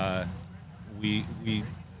 We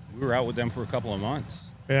were out with them for a couple of months.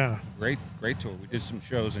 Yeah. Great tour. We did some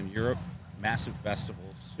shows in Europe, massive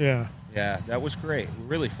festivals. Yeah. Yeah, that was great.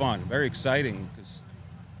 Really fun, very exciting because,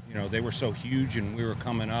 they were so huge and we were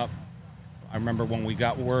coming up. I remember when we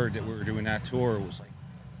got word that we were doing that tour, it was like,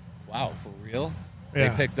 wow, for real? They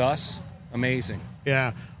Yeah. picked us. Amazing.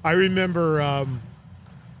 Yeah, I remember.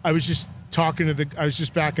 I was just I was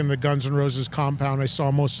just back in the Guns N' Roses compound. I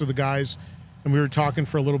saw most of the guys, and we were talking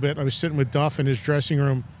for a little bit. I was sitting with Duff in his dressing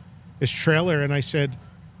room, his trailer, and I said,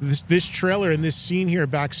 "This trailer and this scene here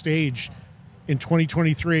backstage in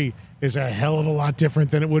 2023 is a hell of a lot different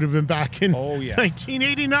than it would have been back in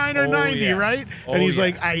 1989 or 90, yeah. right?" Oh, and he's yeah.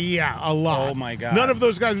 like, "Yeah, a lot." Oh, my God. None of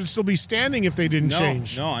those guys would still be standing if they didn't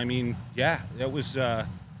change. No, I mean, yeah, that was, it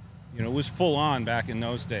was full on back in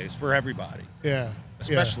those days for everybody. Yeah,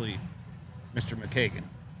 especially Mr. McKagan.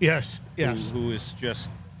 Yes. Who is just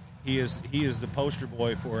he is the poster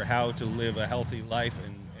boy for how to live a healthy life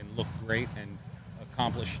and look great and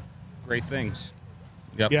accomplish great things.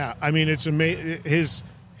 Yep. Yeah, I mean it's amazing.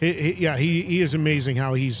 He is amazing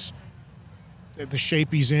how he's the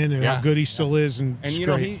shape he's in and how good he still is, and you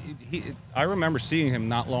know he I remember seeing him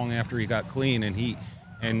not long after he got clean, and he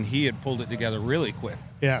had pulled it together really quick.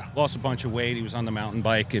 Yeah, lost a bunch of weight. He was on the mountain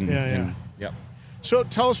bike, and yep. So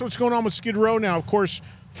tell us what's going on with Skid Row now. Of course,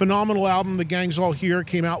 phenomenal album, The Gang's All Here,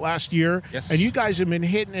 came out last year. Yes. And you guys have been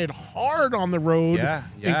hitting it hard on the road,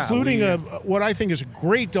 including what I think is a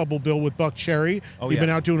great double bill with Buck Cherry. You've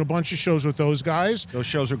been out doing a bunch of shows with those guys. Those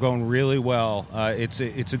shows are going really well. It's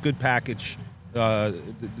a good package.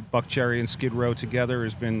 Buck Cherry and Skid Row together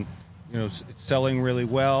has been, it's selling really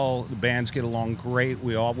well. The bands get along great.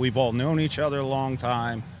 We've all known each other a long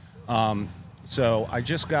time. So I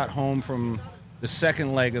just got home from the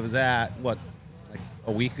second leg of that, like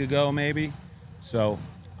a week ago maybe. So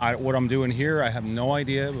what I'm doing here, I have no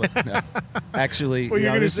idea. But actually, well, you're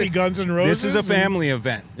going to see Guns N' Roses. This is a family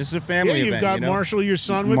event. This is a family event. You've got Marshall, your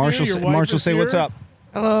son, with you. Your wife Marshall, is say here. what's up.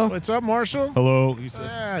 Hello. What's up, Marshall? Hello. He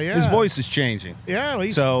says, His voice is changing. Yeah,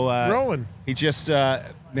 he's growing. He just,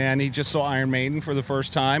 he just saw Iron Maiden for the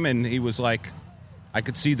first time, and he was like, I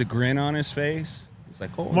could see the grin on his face. He's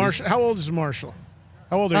like, oh. Marshall, how old is Marshall?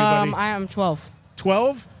 How old are you, buddy? I am 12.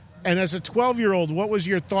 12? And as a 12-year-old, what was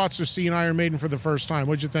your thoughts of seeing Iron Maiden for the first time?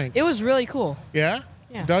 What'd you think? It was really cool. Yeah?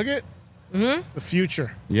 Yeah. Dug it? Mm-hmm. The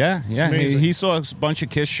future. Yeah. amazing. He saw a bunch of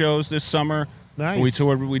Kiss shows this summer. Nice.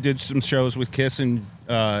 We did some shows with Kiss in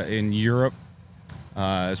Europe,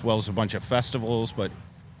 as well as a bunch of festivals. But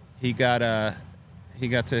he got to.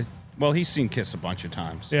 Well, he's seen Kiss a bunch of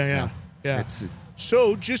times. Yeah.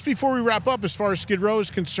 So just before we wrap up, as far as Skid Row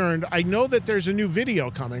is concerned, I know that there's a new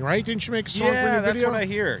video coming, right? Didn't you make a song for the that's video? what I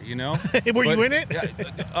hear. Were you in it?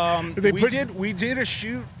 We did a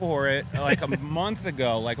shoot for it like a month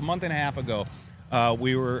ago, like a month and a half ago.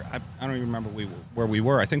 We were. I don't even remember where we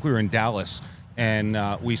were. I think we were in Dallas, and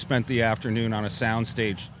we spent the afternoon on a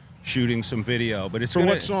soundstage shooting some video. But it's for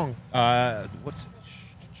what song? What's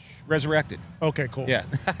Resurrected. Okay, cool. Yeah,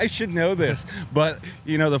 I should know this. But,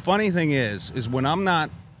 the funny thing is when I'm not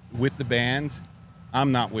with the band,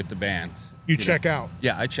 I'm not with the band. You check out?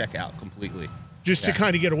 Yeah, I check out completely. Just to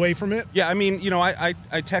kind of get away from it? Yeah, I mean,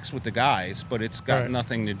 I text with the guys, but it's got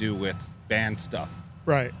nothing to do with band stuff.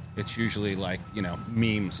 Right. It's usually like,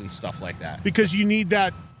 memes and stuff like that. Because you need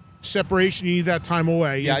that separation, you need that time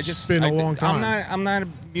away. Yeah, it's been a long time. I'm not a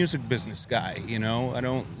music business guy, I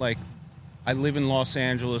don't like... I live in Los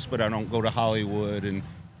Angeles, but I don't go to Hollywood, and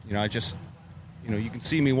I just, you can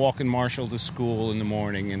see me walking Marshall to school in the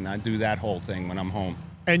morning, and I do that whole thing when I'm home.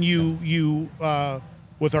 And you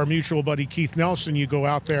with our mutual buddy Keith Nelson, you go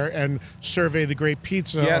out there and survey the great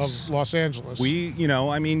pizza of Los Angeles.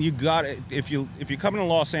 You got it. If you're coming to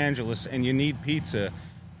Los Angeles and you need pizza,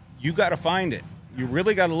 you got to find it. You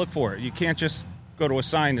really got to look for it. You can't just go to a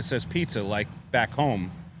sign that says pizza like back home.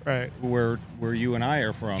 Right. Where you and I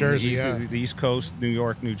are from. Jersey, the East Coast, New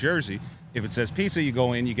York, New Jersey. If it says pizza, you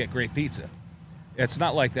go in, you get great pizza. It's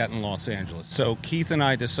not like that in Los Angeles. So Keith and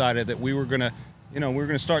I decided that we were going to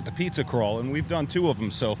start the pizza crawl, and we've done 2 of them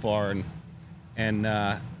so far, and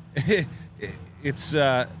it's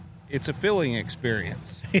a filling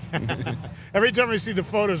experience. Every time I see the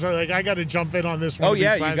photos, I'm like, I got to jump in on this one. Oh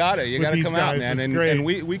yeah, you got to come out, man. It's and great.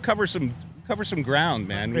 we cover some ground,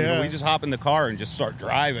 man. Yeah. We just hop in the car and just start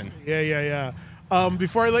driving. Yeah.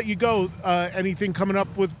 Before I let you go, anything coming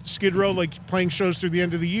up with Skid Row, like playing shows through the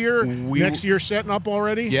end of the year? Next year setting up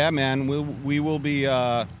already? Yeah, man. We will be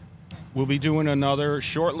we'll be doing another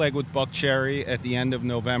short leg with Buck Cherry at the end of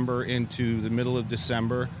November into the middle of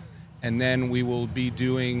December, and then we will be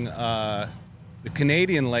doing the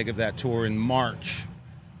Canadian leg of that tour in March.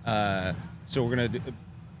 So we're gonna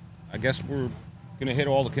hit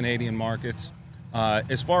all the Canadian markets.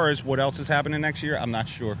 As far as what else is happening next year, I'm not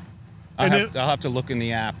sure. I'll have to look in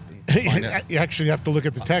the app. find out. You actually have to look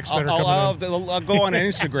at the texts that are coming in. I'll go on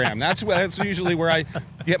Instagram. That's usually where I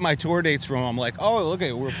get my tour dates from. I'm like, oh, look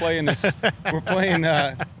at we're playing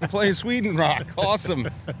Sweden Rock. Awesome.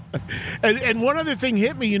 And one other thing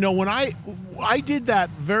hit me. When I did that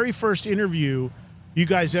very first interview you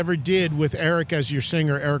guys ever did with Eric as your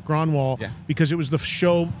singer, Eric Gronwall, because it was the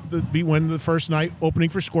show when the first night opening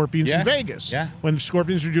for Scorpions in Vegas, when the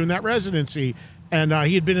Scorpions were doing that residency. And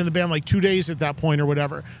he had been in the band like 2 days at that point or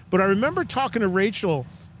whatever. But I remember talking to Rachel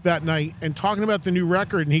that night and talking about the new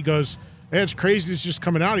record, and he goes, hey, it's crazy it's just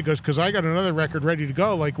coming out. He goes, because I got another record ready to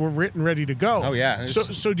go. Like, we're written, ready to go. Oh, yeah. So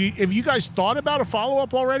have you guys thought about a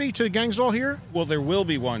follow-up already to Gangs All Here? Well, there will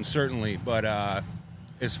be one, certainly. But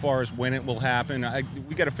as far as when it will happen,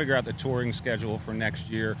 we got to figure out the touring schedule for next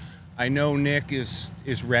year. I know Nick is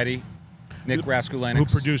ready. Nick Raskulenix. Who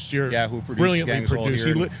produced your... Yeah, who produced brilliantly Gangs All produced.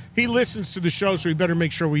 Here. He listens to the show, so we better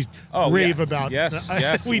make sure we rave about...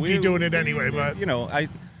 Yes. We'd be doing it anyway, but...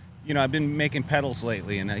 I've been making pedals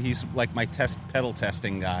lately, and he's like my pedal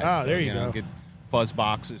testing guy. Ah, there you go. Get fuzz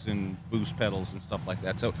boxes and boost pedals and stuff like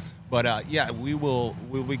that. So, but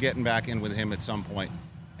we'll be getting back in with him at some point,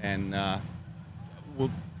 and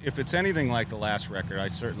if it's anything like the last record, I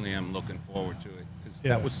certainly am looking forward to it because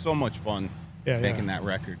that was so much fun making that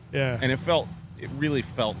record. Yeah, and it really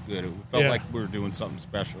felt good. It felt like we were doing something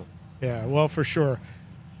special. Yeah, well, for sure.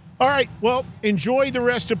 All right, well, enjoy the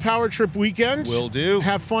rest of Power Trip weekend. Will do.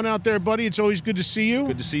 Have fun out there, buddy. It's always good to see you.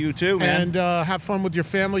 Good to see you too, man. And have fun with your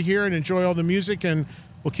family here and enjoy all the music. And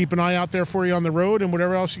we'll keep an eye out there for you on the road and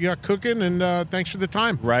whatever else you got cooking. And thanks for the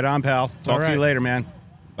time. Right on, pal. Talk to you later, man.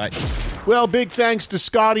 Bye. Well, big thanks to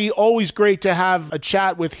Scotty. Always great to have a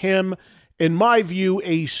chat with him. In my view,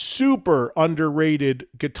 a super underrated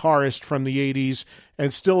guitarist from the 80s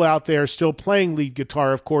and still out there, still playing lead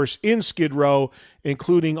guitar, of course, in Skid Row,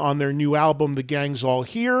 including on their new album, The Gang's All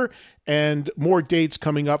Here, and more dates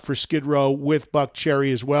coming up for Skid Row with Buck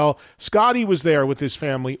Cherry as well. Scotty was there with his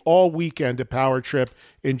family all weekend at Power Trip,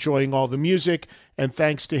 enjoying all the music, and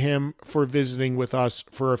thanks to him for visiting with us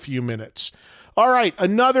for a few minutes. All right,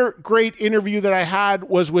 another great interview that I had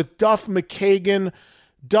was with Duff McKagan.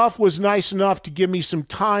 Duff was nice enough to give me some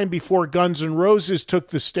time before Guns N' Roses took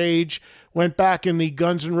the stage, went back in the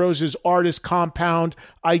Guns N' Roses artist compound.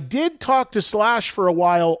 I did talk to Slash for a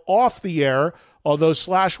while off the air, although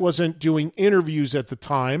Slash wasn't doing interviews at the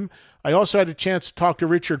time. I also had a chance to talk to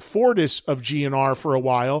Richard Fortus of GNR for a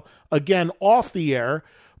while, again off the air.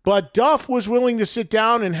 But Duff was willing to sit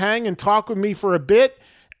down and hang and talk with me for a bit,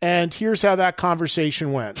 and here's how that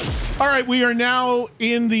conversation went. All right, we are now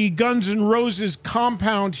in the Guns N' Roses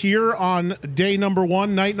compound here on day number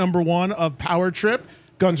one, night number one of Power Trip.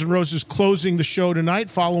 Guns N' Roses closing the show tonight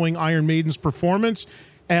following Iron Maiden's performance.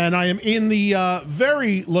 And I am in the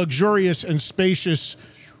very luxurious and spacious,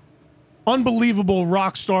 unbelievable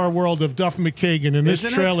rock star world of Duff McKagan in this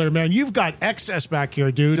trailer, man. You've got excess back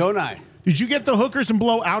here, dude. Don't I? Did you get the hookers and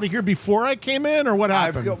blow out of here before I came in, or what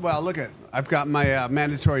happened? I've got my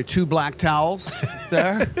mandatory 2 black towels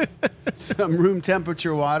there, some room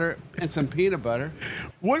temperature water, and some peanut butter.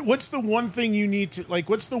 What's the one thing you need to,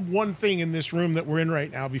 what's the one thing in this room that we're in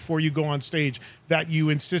right now before you go on stage that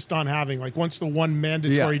you insist on having? What's the one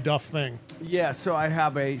mandatory Duff thing? Yeah, so I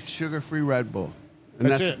have a sugar-free Red Bull. And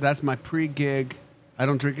That's it. That's my pre-gig. I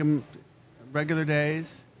don't drink them regular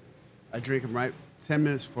days. I drink them right 10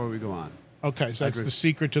 minutes before we go on. Okay, so that's the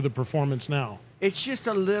secret to the performance now. It's just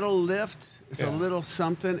a little lift. It's a little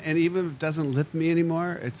something. And even if it doesn't lift me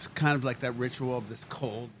anymore, it's kind of like that ritual of this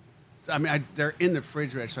cold. I mean, they're in the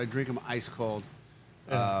refrigerator, so I drink them ice cold.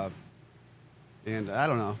 Yeah. And I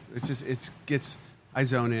don't know. It's just, I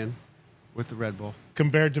zone in with the Red Bull.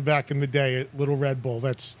 Compared to back in the day, little Red Bull,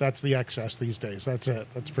 that's the excess these days. That's it.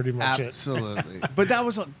 That's pretty much Absolutely. But that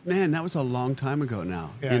was a long time ago now.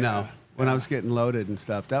 When I was getting loaded and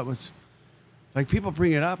stuff. That was, people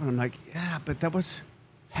bring it up, and I'm like, yeah, but that was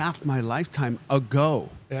half my lifetime ago.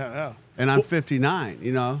 Yeah. And I'm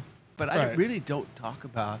 59, But I really don't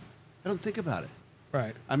I don't think about it.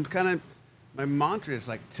 Right. I'm kind of, my mantra is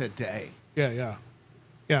today. Yeah.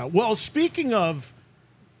 Well, speaking of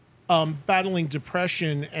battling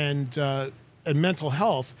depression and mental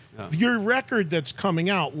health, your record that's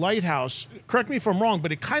coming out, Lighthouse, correct me if I'm wrong,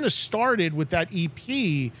 but it kind of started with that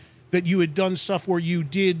EP that you had done stuff where you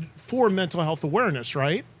did for mental health awareness,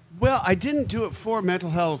 right? Well, I didn't do it for mental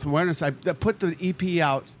health awareness. I put the EP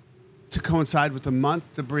out to coincide with the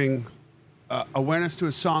month to bring awareness to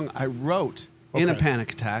a song I wrote in a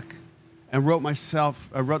panic attack and wrote myself.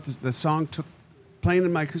 I wrote the song, playing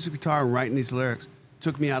in my acoustic guitar and writing these lyrics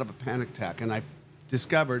took me out of a panic attack. And I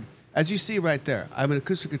discovered, as you see right there, I have an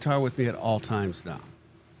acoustic guitar with me at all times now.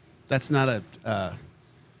 That's not a,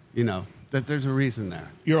 that there's a reason there.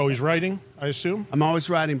 You're always writing, I assume? I'm always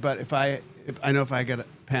writing, but if I know if I get a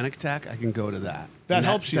panic attack, I can go to that. That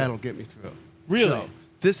helps you. That'll get me through. Really? So,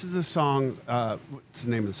 this is a song, what's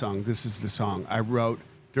the name of the song? This is the song I wrote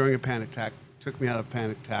during a panic attack, took me out of a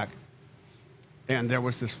panic attack, and there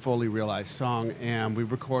was this fully realized song, and we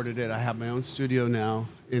recorded it. I have my own studio now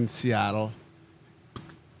in Seattle. A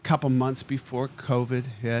couple months before COVID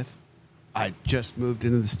hit, I just moved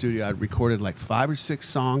into the studio. I'd recorded like 5 or 6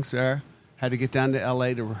 songs there. Had to get down to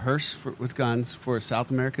LA to rehearse with Guns for a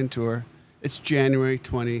South American tour. It's January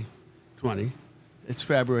 2020. It's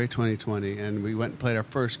February 2020, and we went and played our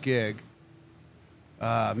first gig,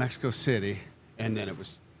 Mexico City, and then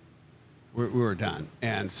we were done.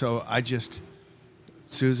 And so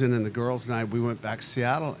Susan and the girls and I, we went back to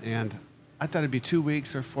Seattle, and I thought it'd be 2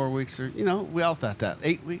 weeks or 4 weeks, or, we all thought that.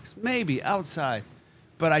 8 weeks, maybe, outside.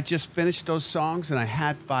 But I just finished those songs, and I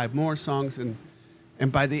had 5 more songs, and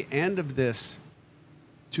by the end of this,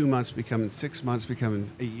 2 months becoming 6 months, becoming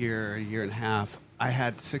a year and a half, I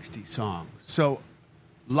had 60 songs. So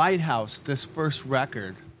Lighthouse, this first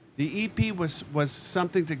record, the EP was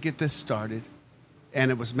something to get this started,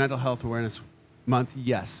 and it was Mental Health Awareness Month,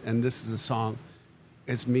 yes. And this is a song,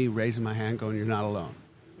 it's me raising my hand going, you're not alone.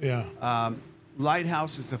 Yeah.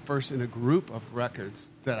 Lighthouse is the first in a group of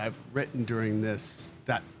records that I've written during that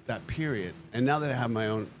period. And now that I have my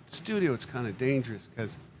own studio, it's kind of dangerous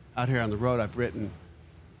because out here on the road, I've written,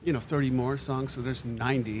 30 more songs, so there's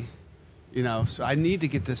 90, so I need to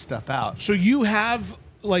get this stuff out. So you have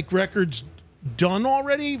like records done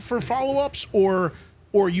already for follow-ups, or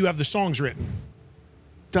you have the songs written?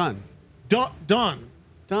 Done. Done.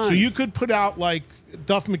 So you could put out like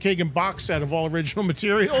Duff McKagan box set of all original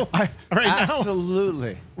material right now?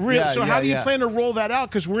 Absolutely. Really? So how do you plan to roll that out?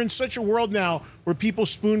 Because we're in such a world now where people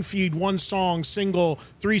spoon feed one song, single,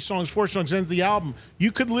 3 songs, 4 songs into the album.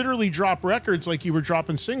 You could literally drop records like you were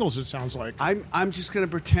dropping singles, it sounds like. I'm just going to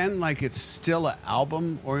pretend like it's still an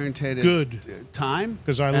album-orientated time.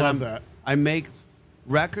 Because I love that. I make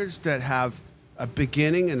records that have a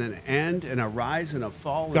beginning and an end and a rise and a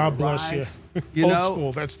fall. God and a bless rise. you. Old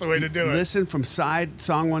school, that's the way to do it. Listen from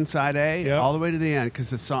song 1, side A, all the way to the end, because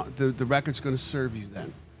the record's going to serve you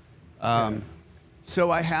then. So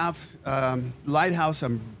I have Lighthouse.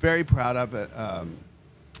 I'm very proud of it.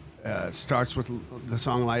 Starts with the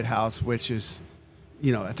song Lighthouse, which is,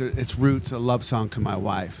 at its roots, a love song to my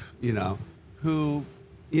wife, who,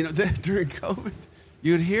 during COVID,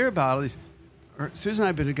 you'd hear about all these. Susan and I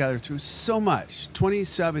have been together through so much,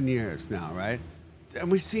 27 years now, right?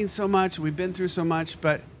 And we've seen so much, we've been through so much,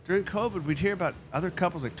 but during COVID, we'd hear about other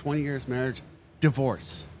couples like 20 years marriage,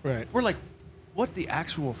 divorce. Right. We're like, what the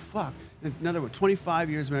actual fuck? Another one, 25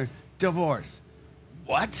 years marriage, divorce.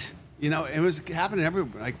 What? It was happening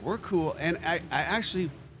everywhere. Like, we're cool. And I actually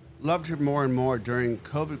loved her more and more during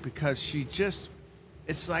COVID because she just,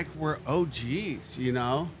 it's like we're OGs,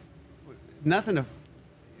 Nothing to...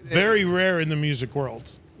 Very rare in the music world.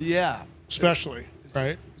 Yeah. Especially,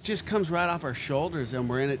 right? It just comes right off our shoulders, and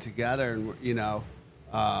we're in it together, and,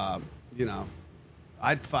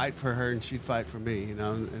 I'd fight for her, and she'd fight for me,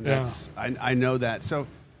 and that's, I know that. So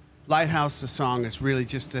Lighthouse, the song, is really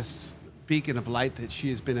just this beacon of light that she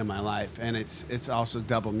has been in my life, and it's also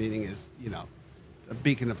double meaning is, a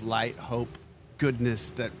beacon of light, hope, goodness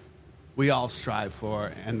that we all strive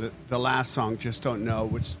for. And the last song, Just Don't Know,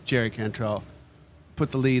 which Jerry Cantrell put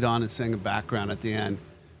the lead on and sang a background at the end,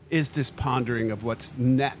 is this pondering of what's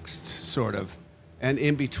next, sort of. And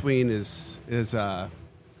in between is some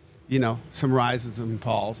rises and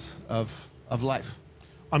falls of life.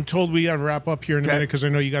 I'm told we got to wrap up here in a minute because I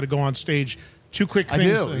know you got to go on stage. 2 quick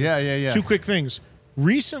things. I do. Yeah. 2 quick things.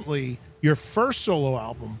 Recently, your first solo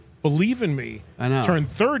album, Believe in Me, turned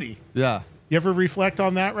 30. Yeah. You ever reflect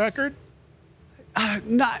on that record?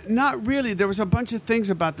 Not really. There was a bunch of things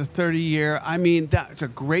about the 30-year. I mean, that's a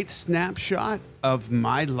great snapshot of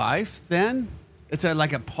my life then. It's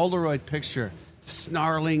like a Polaroid picture.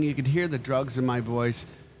 Snarling. You could hear the drugs in my voice.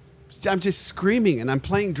 I'm just screaming, and I'm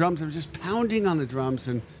playing drums. I'm just pounding on the drums,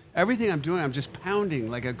 and everything I'm doing, I'm just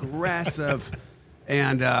pounding, like aggressive.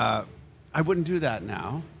 And I wouldn't do that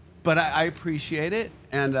now. But I appreciate it,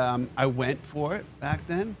 and I went for it back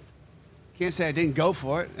then. Can't say I didn't go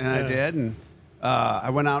for it, and I did, and... I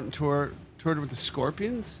went out and toured with the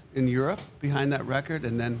Scorpions in Europe behind that record,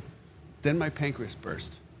 and then my pancreas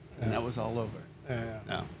burst, and that was all over.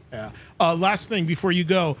 Yeah. Last thing before you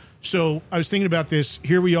go. So I was thinking about this.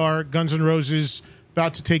 Here we are, Guns N' Roses,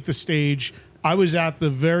 about to take the stage. I was at the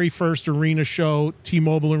very first arena show,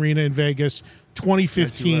 T-Mobile Arena in Vegas,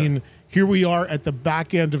 2015. Here we are at the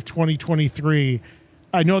back end of 2023.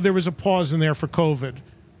 I know there was a pause in there for COVID,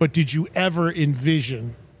 but did you ever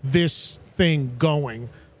envision this thing going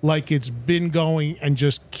like it's been going and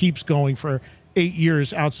just keeps going for 8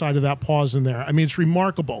 years outside of that pause in there? I mean, it's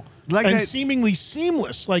remarkable seemingly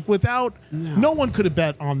seamless. Like without, no one could have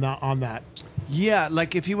bet on that. Yeah,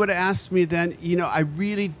 like if you would have asked me then, I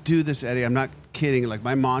really do this, Eddie. I'm not kidding. Like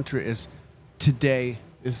my mantra is, today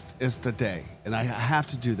is the day, and I have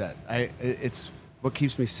to do that. It's what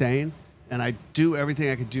keeps me sane, and I do everything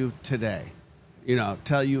I could do today.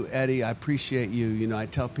 Tell you, Eddie, I appreciate you. I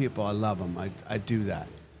tell people I love them. I do that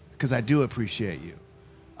because I do appreciate you.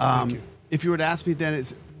 Thank you. If you were to ask me then,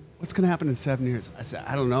 what's going to happen in 7 years? I said,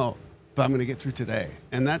 I don't know, but I'm going to get through today.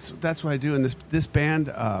 And that's what I do. And this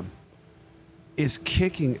band is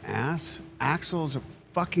kicking ass. Axel's a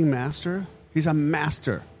fucking master. He's a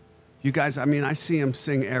master. You guys, I mean, I see him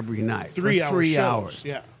sing every night. 3 3 hours. hours.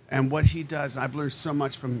 Yeah. And what he does, I've learned so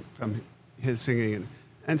much from his singing.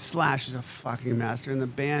 And Slash is a fucking master. And the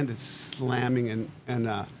band is slamming.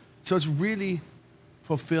 And so it's really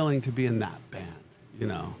fulfilling to be in that band,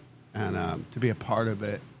 And to be a part of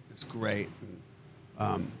it is great.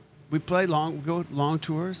 And, we go long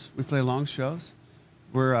tours. We play long shows.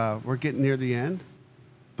 We're getting near the end,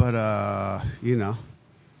 but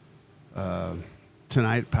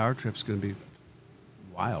tonight Power Trip's going to be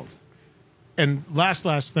wild. And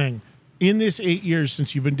last thing, in this 8 years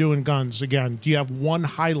since you've been doing Guns again, do you have one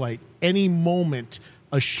highlight, any moment,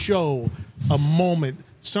 a show, a moment?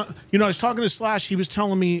 So, I was talking to Slash. He was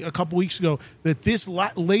telling me a couple weeks ago that this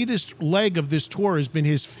latest leg of this tour has been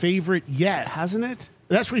his favorite yet, hasn't it?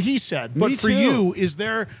 That's what he said. But Me for too. you, is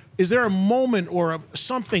there a moment or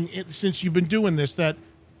something since you've been doing this that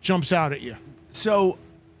jumps out at you? So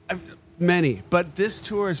many, but this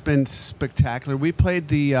tour has been spectacular. We played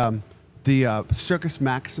the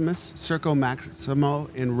Circo Maximo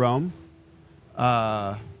in Rome,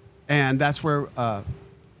 and that's where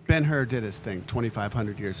Ben-Hur did his thing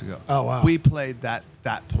 2,500 years ago. Oh, wow. We played that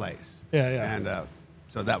place. Yeah. And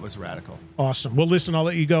so that was radical. Awesome. Well, listen, I'll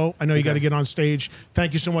let you go. I know you got to get on stage.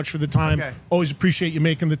 Thank you so much for the time. Okay. Always appreciate you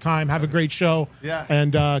making the time. Have a great show. Yeah.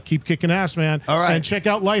 And keep kicking ass, man. All right. And check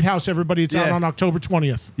out Lighthouse, everybody. It's out on October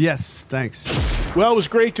 20th. Yes, thanks. Well, it was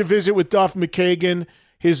great to visit with Duff McKagan.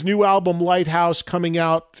 His new album, Lighthouse, coming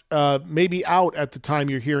out, maybe out at the time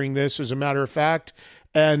you're hearing this, as a matter of fact.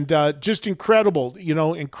 And just incredible,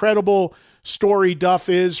 incredible story Duff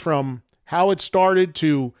is, from how it started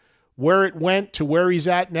to where it went to where he's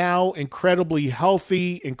at now. Incredibly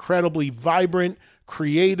healthy, incredibly vibrant,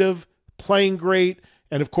 creative, playing great,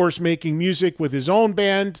 and of course making music with his own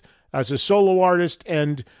band as a solo artist,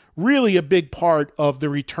 and really a big part of the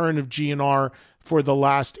return of GNR for the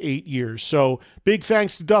last 8 years. So big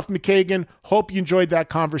thanks to Duff McKagan. Hope you enjoyed that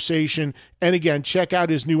conversation. And again, check out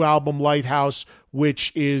his new album, Lighthouse,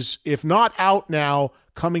 which is, if not out now,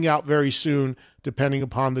 coming out very soon, depending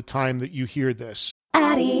upon the time that you hear this.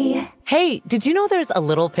 Addie. Hey, did you know there's a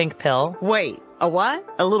little pink pill? Wait, a what?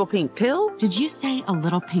 A little pink pill? Did you say a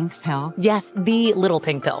little pink pill? Yes, the little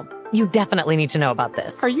pink pill. You definitely need to know about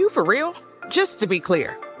this. Are you for real? Just to be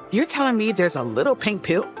clear, you're telling me there's a little pink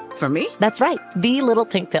pill for me? That's right, the little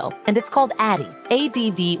pink pill. And it's called Addyi,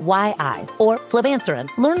 A-D-D-Y-I, or Flibanserin.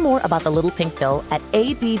 Learn more about the little pink pill at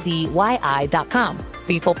ADDYI.com.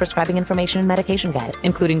 See full prescribing information and medication guide,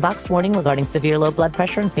 including boxed warning regarding severe low blood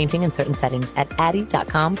pressure and fainting in certain settings at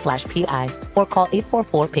Addyi.com/PI, or call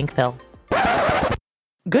 844-PINK-PILL.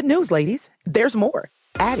 Good news, ladies. There's more.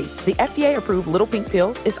 Addyi, the FDA-approved little pink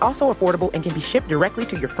pill, is also affordable and can be shipped directly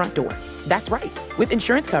to your front door. That's right. With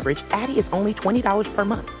insurance coverage, Addyi is only $20 per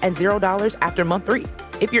month and $0 after month 3.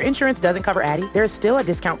 If your insurance doesn't cover Addyi, there is still a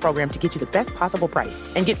discount program to get you the best possible price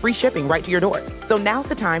and get free shipping right to your door. So now's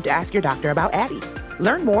the time to ask your doctor about Addyi.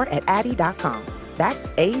 Learn more at Addyi.com. That's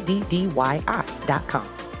ADDYI.com.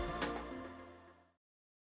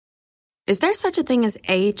 Is there such a thing as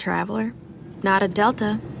a traveler? Not a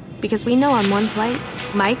Delta. Because we know on one flight,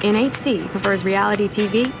 Mike in 8C prefers reality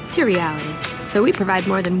TV to reality. So we provide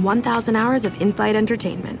more than 1,000 hours of in-flight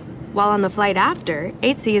entertainment. While on the flight after,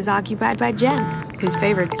 8C is occupied by Jen, whose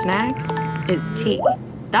favorite snack is tea.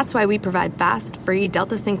 That's why we provide fast, free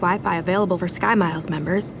Delta Sync Wi-Fi available for SkyMiles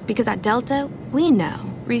members. Because at Delta, we know.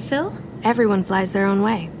 Refill? Everyone flies their own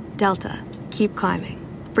way. Delta. Keep climbing.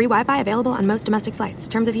 Free Wi-Fi available on most domestic flights.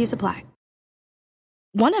 Terms of use apply.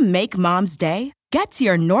 Want to make Mom's day? Get to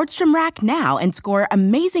your Nordstrom Rack now and score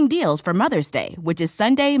amazing deals for Mother's Day, which is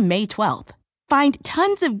Sunday, May 12th. Find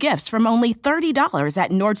tons of gifts from only $30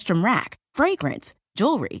 at Nordstrom Rack. Fragrance,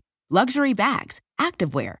 jewelry, luxury bags,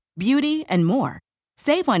 activewear, beauty, and more.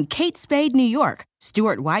 Save on Kate Spade New York,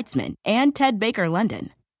 Stuart Weitzman, and Ted Baker London.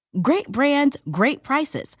 Great brands, great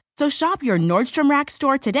prices. So shop your Nordstrom Rack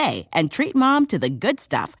store today and treat Mom to the good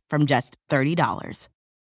stuff from just $30.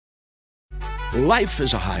 Life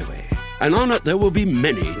is a highway, and on it there will be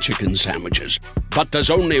many chicken sandwiches. But there's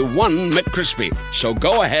only one McCrispy. So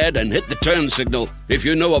go ahead and hit the turn signal if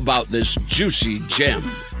you know about this juicy gem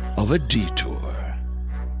of a detour.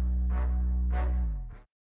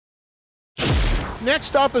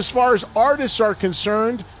 Next up, as far as artists are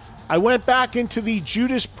concerned, I went back into the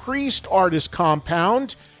Judas Priest artist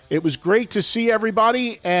compound. It was great to see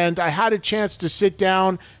everybody, and I had a chance to sit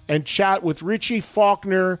down and chat with Richie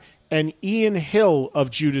Faulkner and Ian Hill of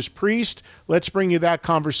Judas Priest. Let's bring you that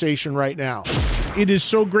conversation right now. It is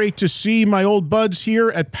so great to see my old buds here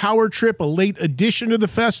at Power Trip, a late addition to the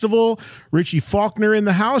festival. Richie Faulkner in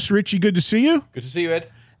the house. Richie, good to see you. Good to see you, Ed.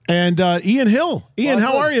 And Ian Hill. Ian,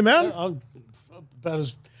 how are you, man? About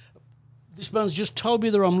as this man's just told me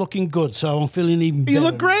that I'm looking good, so I'm feeling even better. You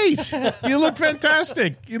look great. You look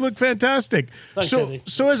fantastic. You look fantastic. Thanks, Eddie.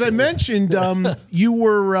 So as I mentioned, you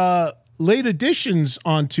were late additions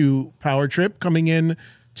onto Power Trip, coming in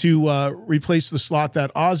to replace the slot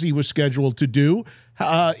that Ozzy was scheduled to do.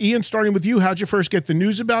 Ian, starting with you, how'd you first get the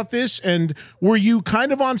news about this? And were you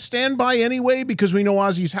kind of on standby anyway? Because we know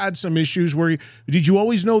Ozzy's had some issues. Did you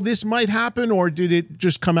always know this might happen, or did it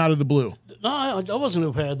just come out of the blue? No, I wasn't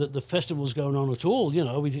aware that the festival was going on at all. You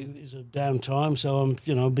know, it's a downtime, so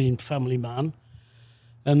I'm, being family man.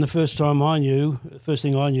 And the first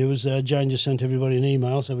thing I knew was Jane just sent everybody an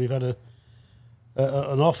email. So we've had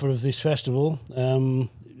an offer of this festival to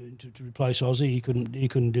replace Ozzy. He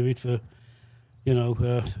couldn't do it for,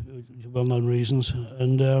 well-known reasons.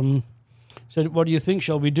 And said, "What do you think?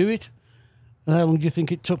 Shall we do it?" And how long do you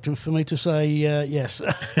think it took for me to say yes?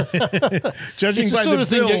 Judging it's by the sort the of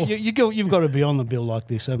thing bill, you've got to be on the bill like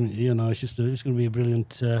this, haven't you? It's going to be a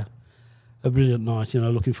brilliant night.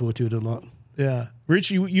 Looking forward to it a lot. Yeah,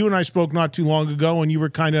 Rich, you and I spoke not too long ago, and you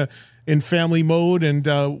were kind of in family mode and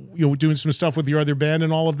doing some stuff with your other band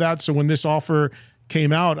and all of that. So when this offer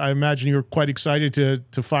came out, I imagine you were quite excited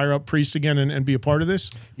to fire up Priest again and be a part of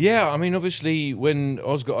this. Yeah, I mean, obviously, when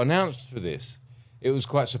Oz got announced for this, it was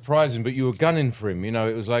quite surprising, but you were gunning for him.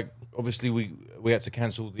 It was like, obviously, we had to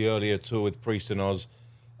cancel the earlier tour with Priest and Oz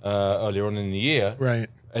earlier on in the year. Right.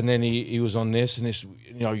 And then he was on this, and it's,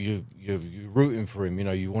 you're rooting for him.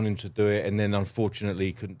 You want him to do it, and then unfortunately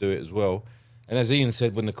he couldn't do it as well. And as Ian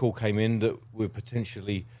said, when the call came in that we're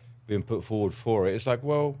potentially being put forward for it, it's like,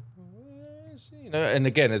 well, and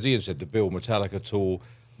again, as Ian said, the bill, Metallica tour,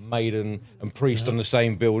 Maiden and Priest on the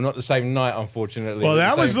same bill, not the same night, unfortunately. Well,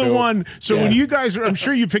 that was the bill. one. So when you guys, I'm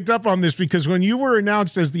sure you picked up on this, because when you were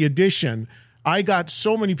announced as the addition, I got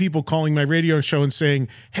so many people calling my radio show and saying,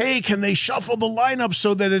 "Hey, can they shuffle the lineup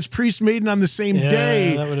so that it's Priest Maiden on the same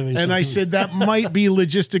day?" That would have been and something. I said that might be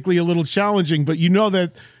logistically a little challenging, but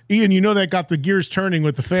that, Ian, that got the gears turning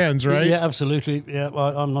with the fans, right? Yeah, absolutely. Yeah,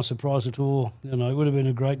 I'm not surprised at all. It would have been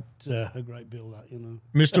a great bill.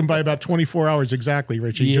 Missed them by about 24 hours exactly,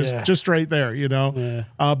 Richie. Yeah. Just right there, Yeah.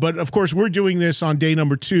 But of course, we're doing this on day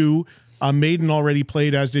number 2. Maiden already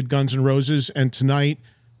played, as did Guns N' Roses, and tonight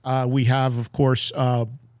we have, of course,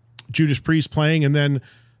 Judas Priest playing, and then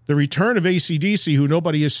the return of AC/DC, who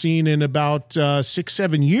nobody has seen in about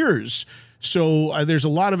 6-7 years. So there's a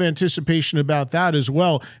lot of anticipation about that as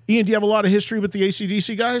well. Ian, do you have a lot of history with the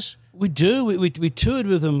AC/DC guys? We do. We toured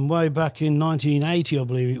with them way back in 1980, I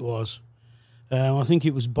believe it was. I think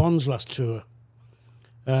it was Bond's last tour.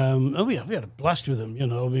 And we had a blast with them,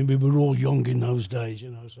 I mean, we were all young in those days,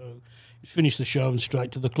 so we finished the show and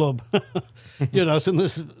straight to the club. So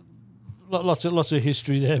there's lots of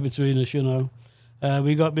history there between us,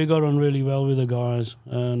 We got on really well with the guys,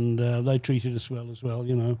 and they treated us well as well,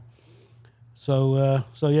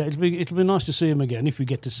 So yeah, it'll be nice to see them again, if we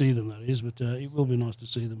get to see them, that is. But it will be nice to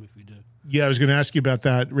see them if we do. Yeah, I was going to ask you about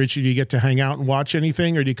that. Richie, do you get to hang out and watch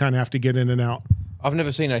anything, or do you kind of have to get in and out? I've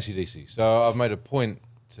never seen AC/DC, so I've made a point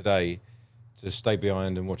today to stay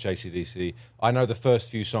behind and watch AC/DC. I know the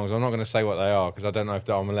first few songs. I'm not going to say what they are because I don't know if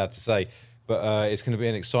I'm allowed to say. But it's going to be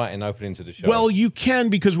an exciting opening to the show. Well, you can,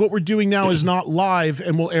 because what we're doing now is not live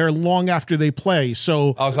and will air long after they play.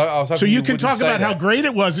 So, I was hoping you can talk about how great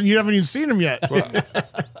it was, and you haven't even seen them yet. Well,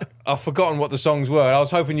 I've forgotten what the songs were. I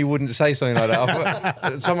was hoping you wouldn't say something like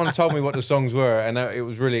that. Someone told me what the songs were, and it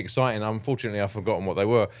was really exciting. Unfortunately, I've forgotten what they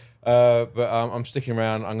were. But I'm sticking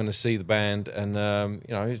around. I'm going to see the band, and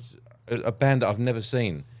it's a band that I've never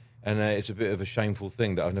seen, and it's a bit of a shameful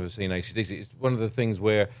thing that I've never seen AC/DC. It's one of the things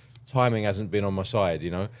where timing hasn't been on my side,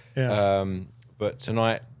 Yeah. But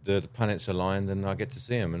tonight the planets aligned, and I get to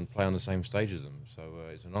see them and play on the same stage as them. So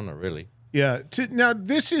it's an honour, really. Yeah. Now,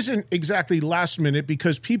 this isn't exactly last minute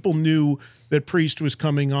because people knew that Priest was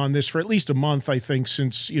coming on this for at least a month, I think,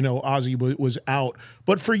 since, Ozzy was out.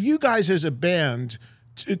 But for you guys as a band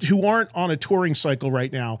who aren't on a touring cycle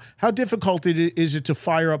right now, how difficult is it to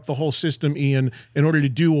fire up the whole system, Ian, in order to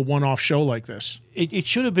do a one-off show like this? It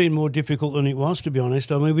should have been more difficult than it was, to be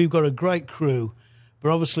honest. I mean, we've got a great crew,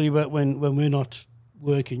 but obviously when we're not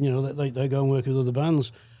working, they go and work with other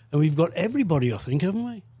bands. And we've got everybody, I think, haven't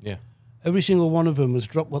we? Yeah. Every single one of them has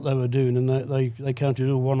dropped what they were doing, and they can't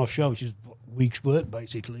do a one-off show, which is a week's work,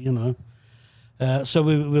 basically, So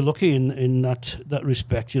we're lucky in that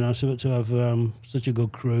respect, to have such a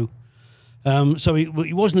good crew. So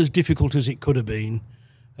it wasn't as difficult as it could have been.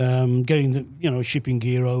 Getting the shipping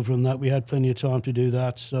gear over and that, we had plenty of time to do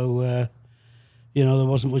that. So there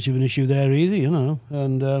wasn't much of an issue there either,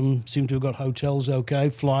 and seemed to have got hotels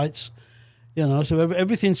okay, flights. So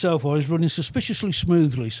everything so far is running suspiciously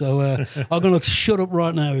smoothly. So I'm going to shut up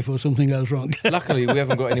right now before something goes wrong. Luckily, we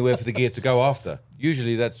haven't got anywhere for the gear to go after.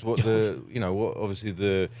 Usually, that's what obviously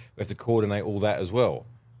we have to coordinate all that as well.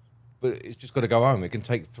 But it's just got to go home. It can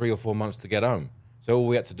take 3 or 4 months to get home. So all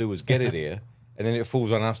we had to do was get it here, and then it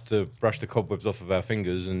falls on us to brush the cobwebs off of our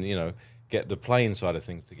fingers and get the playing side of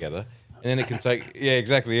things together. And then it can take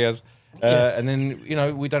yes. And then,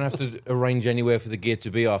 we don't have to arrange anywhere for the gear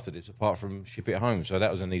to be after this apart from ship it home. So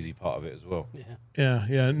that was an easy part of it as well.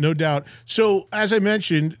 Yeah, no doubt. So as I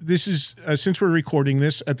mentioned, this is, since we're recording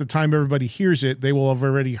this, at the time everybody hears it, they will have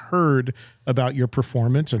already heard about your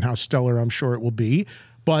performance and how stellar I'm sure it will be.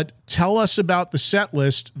 But tell us about the set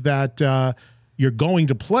list that you're going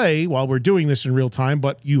to play while we're doing this in real time,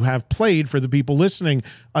 but you have played for the people listening.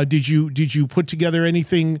 Did you put together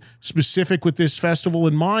anything specific with this festival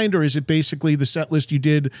in mind, or is it basically the set list you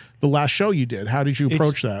did the last show you did? How did you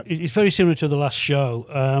approach that? It's very similar to the last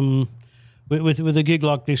show. With a gig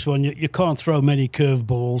like this one, you can't throw many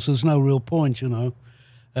curveballs. There's no real point,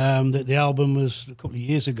 The album was a couple of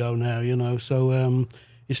years ago now, so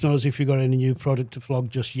it's not as if you've got any new product to flog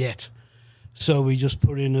just yet. So we just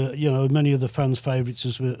put in, many of the fans' favourites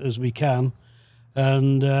as we can,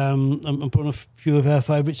 and put a few of our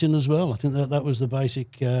favourites in as well. I think that was the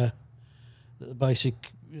basic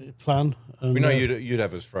plan. And, we know you'd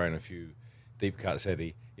have us throwing a few deep cuts,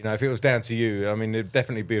 Eddie. If it was down to you, I mean, there'd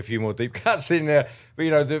definitely be a few more deep cuts in there.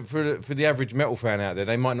 But for the average metal fan out there,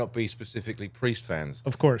 they might not be specifically Priest fans.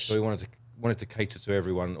 Of course. So we wanted to cater to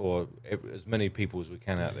everyone or as many people as we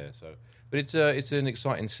can out there. So. But it's an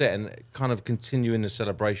exciting set and kind of continuing the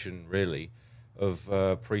celebration, really, of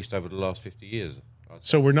Priest over the last 50 years.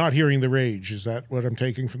 So we're not hearing the Rage. Is that what I'm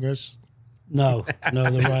taking from this? No,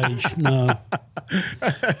 the Rage, no.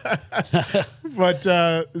 But,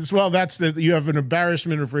 you have an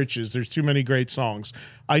embarrassment of riches. There's too many great songs.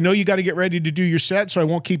 I know you got to get ready to do your set, so I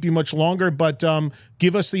won't keep you much longer, but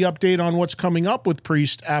give us the update on what's coming up with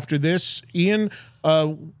Priest after this. Ian,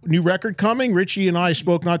 new record coming. Richie and I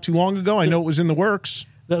spoke not too long ago. I know it was in the works.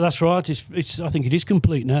 That's right. I think it is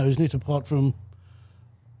complete now, isn't it? Apart from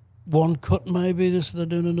one cut, maybe. They're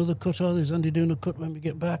doing another cut. Is Andy doing a cut when we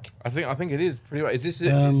get back? I think it is pretty much. Is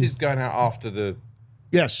this going out after the?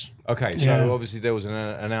 Yes. Okay. So obviously there was an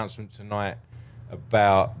announcement tonight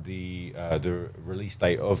about the release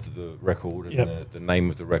date of the record and the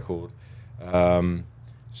name of the record.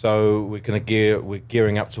 So we're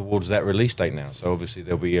gearing up towards that release date now. So obviously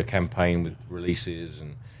there'll be a campaign with releases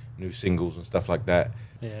and new singles and stuff like that.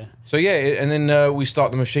 Yeah. So and then we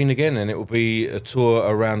start the machine again, and it will be a tour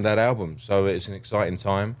around that album. So it's an exciting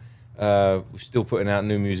time. We're still putting out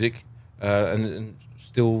new music and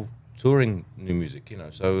still touring new music.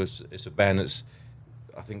 So it's a band that's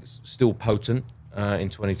I think still potent in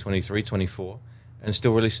 2023, 24, and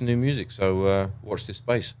still releasing new music. So watch this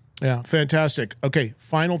space. Yeah, fantastic. Okay,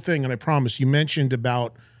 final thing, and I promise, you mentioned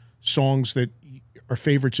about songs that are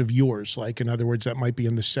favorites of yours, like, in other words, that might be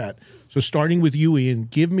in the set. So starting with you, Ian,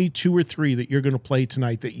 give me 2 or 3 that you're going to play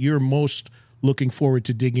tonight that you're most looking forward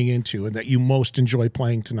to digging into and that you most enjoy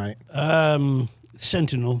playing tonight.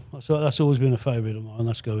 Sentinel. So that's always been a favourite of mine.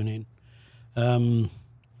 That's going in.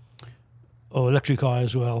 Electric Eye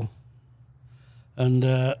as well. And,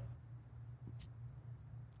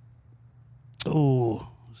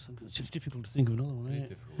 it's difficult to think of another one,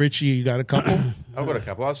 isn't it? Richie, you got a couple? I've got a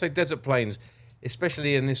couple. I'd say Desert Plains,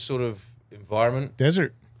 especially in this sort of environment.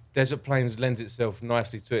 Desert Plains lends itself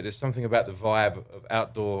nicely to it. There's something about the vibe of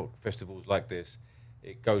outdoor festivals like this.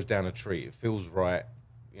 It goes down a tree. It feels right.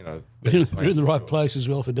 We're in the right place as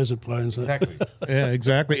well for Desert Plains. Exactly. Yeah,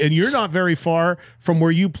 exactly. And you're not very far from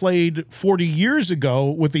where you played 40 years ago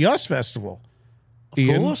with the US Festival.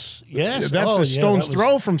 Ian. course, yes. That's a stone's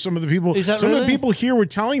throw from some of the people. Is that some of really? the people here were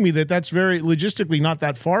telling me that that's very logistically not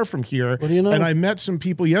that far from here. What do you know? And I met some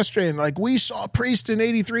people yesterday, and like, we saw Priest in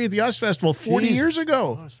 '83 at the US Festival 40 years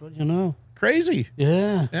ago. That's what you know. Crazy.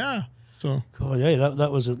 Yeah. Yeah. So, God, yeah,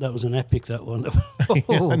 that was an epic, that one.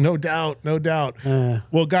 yeah, no doubt.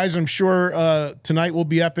 Well, guys, I'm sure tonight will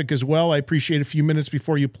be epic as well. I appreciate a few minutes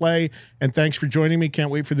before you play, and thanks for joining me.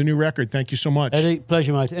 Can't wait for the new record. Thank you so much. Eddie,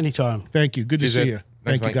 pleasure, mate. Anytime. Thank you. Good to see you.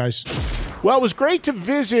 Thanks, Thank you, mate. guys. Well, it was great to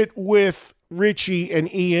visit with Richie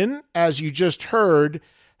and Ian, as you just heard.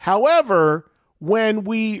 However, when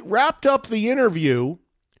we wrapped up the interview,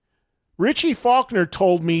 Richie Faulkner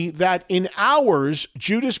told me that in hours,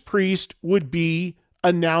 Judas Priest would be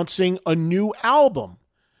announcing a new album.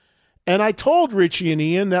 And I told Richie and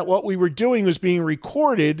Ian that what we were doing was being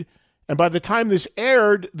recorded, and by the time this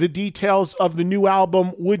aired, the details of the new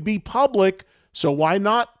album would be public, so why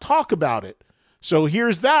not talk about it? So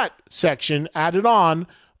here's that section added on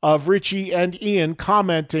of Richie and Ian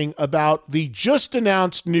commenting about the just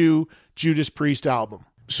announced new Judas Priest album.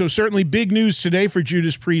 So certainly big news today for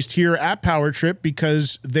Judas Priest here at Power Trip,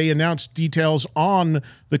 because they announced details on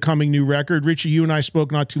the coming new record. Richie, you and I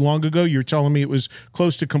spoke not too long ago. You're telling me it was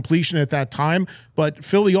close to completion at that time, but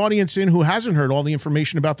fill the audience in who hasn't heard all the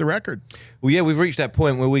information about the record. Well, yeah, we've reached that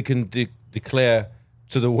point where we can declare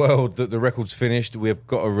to the world that the record's finished. We've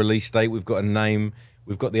got a release date, we've got a name,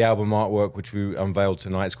 we've got the album artwork, which we unveiled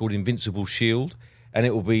tonight. It's called Invincible Shield, and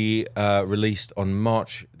it will be released on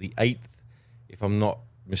March the 8th, if I'm not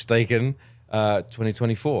mistaken,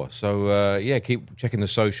 2024. So, yeah, keep checking the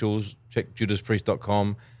socials, check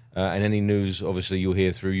judaspriest.com, and any news, obviously, you'll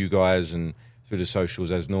hear through you guys and through the socials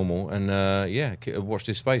as normal. And, yeah, watch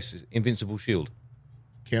this space. It's Invincible Shield.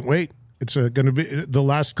 Can't wait. It's going to be, the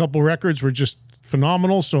last couple records were just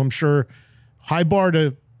phenomenal, so I'm sure high bar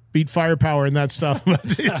to beat Firepower and that stuff.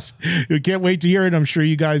 But we can't wait to hear it. I'm sure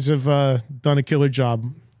you guys have done a killer job.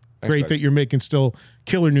 Thanks, Great guys. that you're making still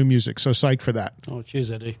killer new music. So psyched for that. Oh,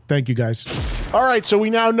 cheers, Eddie. Thank you, guys. All right, so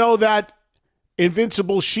we now know that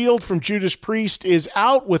Invincible Shield from Judas Priest is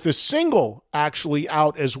out, with a single actually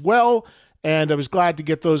out as well. And I was glad to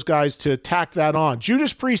get those guys to tack that on.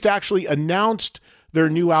 Judas Priest actually announced their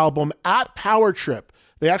new album at Power Trip.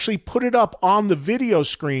 They actually put it up on the video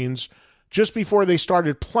screens just before they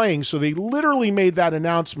started playing. So they literally made that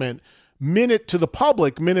announcement to the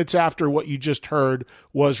public minutes after what you just heard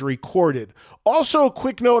was recorded. Also, a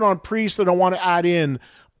quick note on Priest that I want to add in.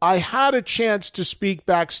 I had a chance to speak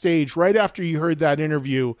backstage right after you heard that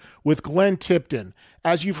interview with Glenn Tipton.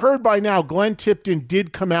 As you've heard by now, Glenn Tipton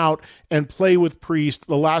did come out and play with Priest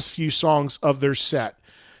the last few songs of their set.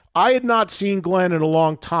 I had not seen Glenn in a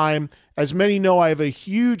long time. As many know, I have a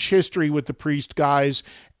huge history with the Priest guys,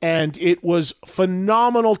 and it was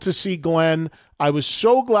phenomenal to see Glenn. I was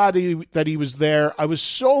so glad that he was there. I was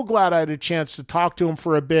so glad I had a chance to talk to him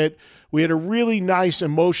for a bit. We had a really nice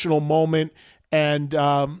emotional moment, and,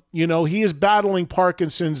 he is battling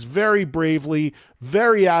Parkinson's very bravely,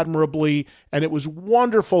 very admirably, and it was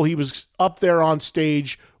wonderful. He was up there on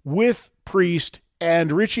stage with Priest,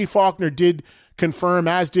 and Richie Faulkner did confirm,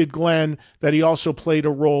 as did Glenn, that he also played a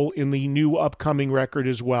role in the new upcoming record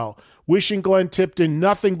as well. Wishing Glenn Tipton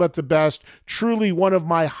nothing but the best. Truly one of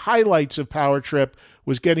my highlights of Power Trip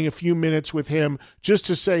was getting a few minutes with him just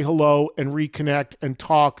to say hello and reconnect and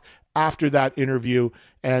talk after that interview.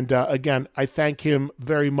 And again, I thank him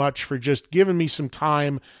very much for just giving me some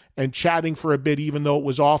time and chatting for a bit, even though it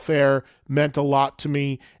was off air, meant a lot to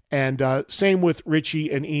me. And same with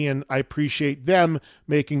Richie and Ian. I appreciate them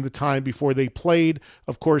making the time before they played.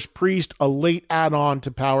 Of course, Priest, a late add-on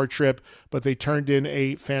to Power Trip, but they turned in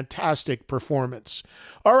a fantastic performance.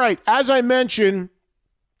 All right, as I mentioned,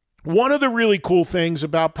 one of the really cool things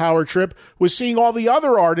about Power Trip was seeing all the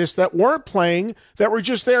other artists that weren't playing, that were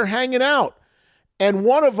just there hanging out. And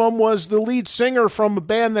one of them was the lead singer from a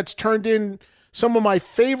band that's turned in some of my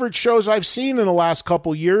favorite shows I've seen in the last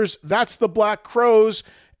couple years. That's the Black Crowes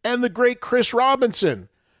and the great Chris Robinson.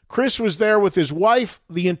 Chris was there with his wife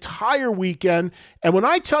the entire weekend. And when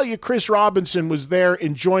I tell you Chris Robinson was there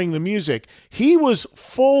enjoying the music, he was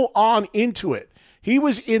full on into it. He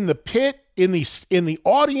was in the pit, in the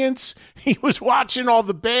audience. He was watching all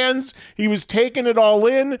the bands. He was taking it all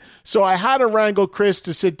in. So I had to wrangle Chris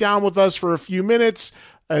to sit down with us for a few minutes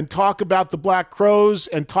and talk about the Black Crowes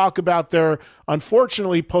and talk about their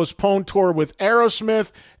unfortunately postponed tour with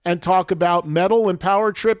Aerosmith and talk about metal and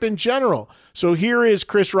Power Trip in general. So here is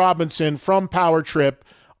Chris Robinson from Power Trip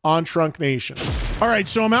on Trunk Nation. All right,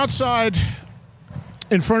 so I'm outside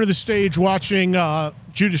in front of the stage watching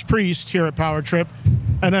Judas Priest here at Power Trip,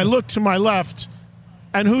 and I look to my left,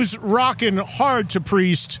 and who's rocking hard to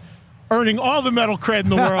Priest, earning all the metal cred in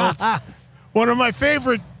the world. One of my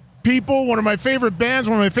favorite people, one of my favorite bands,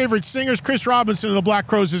 one of my favorite singers, Chris Robinson of the Black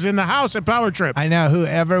Crowes, is in the house at Power Trip. I know.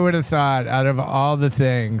 Whoever would have thought, out of all the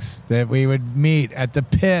things, that we would meet at the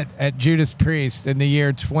pit at Judas Priest in the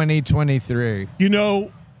year 2023. You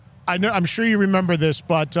know, I'm sure you remember this,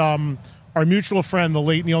 but our mutual friend, the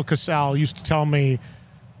late Neil Casal, used to tell me,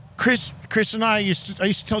 Chris and I used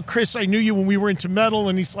to tell Chris I knew you when we were into metal,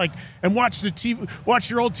 and he's like, and watch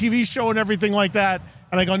your old TV show and everything like that.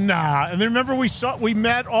 And I go, nah. And then remember we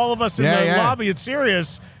met all of us in the lobby at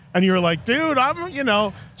Sirius, and you were like, dude,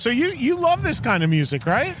 so you love this kind of music,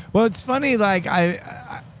 right? Well, it's funny, like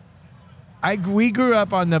we grew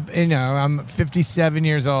up on I'm 57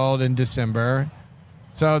 years old in December.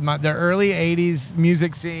 So the early 80s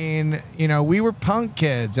music scene, we were punk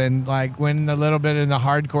kids and like went a little bit in the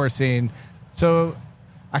hardcore scene. So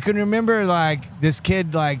I can remember like this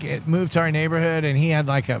kid, like it moved to our neighborhood and he had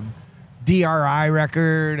like a DRI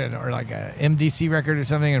record or like a MDC record or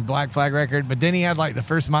something and Black Flag record. But then he had like the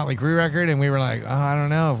first Motley Crue record and we were like, oh, I don't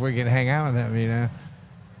know if we can hang out with him,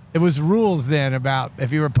 It was rules then about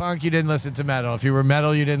if you were punk, you didn't listen to metal. If you were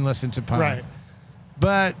metal, you didn't listen to punk. Right.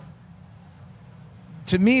 But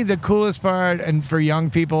to me, the coolest part, and for young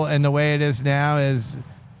people and the way it is now, is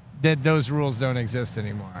that those rules don't exist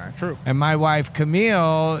anymore. True. And my wife,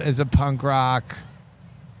 Camille, is a punk rock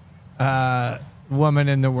woman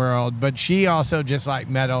in the world, but she also just liked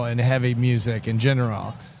metal and heavy music in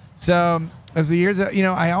general. So as the years,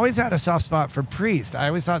 I always had a soft spot for Priest. I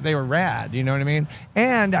always thought they were rad, you know what I mean?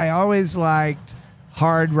 And I always liked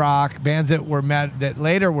hard rock bands that were that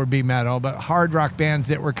later would be metal, but hard rock bands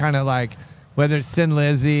that were kind of like, whether it's Thin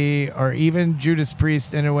Lizzy or even Judas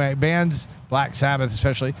Priest in a way, bands, Black Sabbath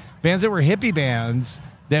especially, bands that were hippie bands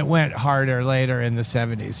that went harder later in the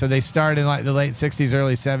 70s. So they started in like the late 60s,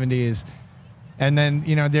 early 70s. And then,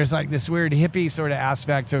 there's like this weird hippie sort of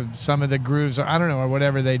aspect of some of the grooves, or I don't know, or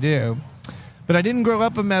whatever they do. But I didn't grow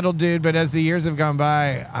up a metal dude, but as the years have gone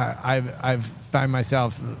by, I've found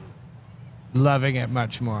myself loving it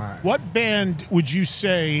much more. What band would you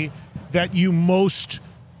say that you most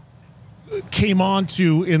came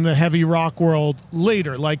onto in the heavy rock world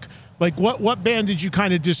later? Like what band did you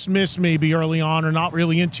kind of dismiss maybe early on or not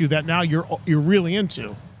really into that now you're really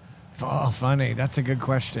into? Oh, funny. That's a good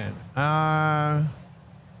question. That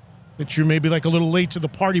you're maybe like a little late to the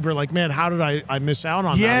party, but like, man, how did I miss out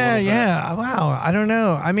on that? Yeah. Wow. I don't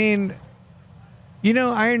know. I mean,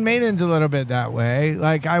 Iron Maiden's a little bit that way.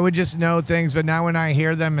 Like, I would just know things, but now when I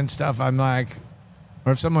hear them and stuff, I'm like,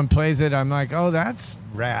 or if someone plays it, I'm like, oh, that's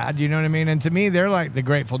rad. You know what I mean? And to me, they're like the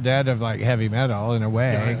Grateful Dead of like heavy metal in a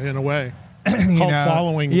way. Yeah, in a way. Cult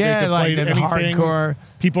following. Yeah, they like anything. Hardcore.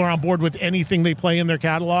 People are on board with anything they play in their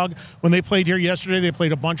catalog. When they played here yesterday, they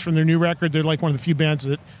played a bunch from their new record. They're like one of the few bands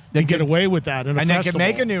that they get away with that in a festival. And they can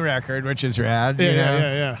make a new record, which is rad.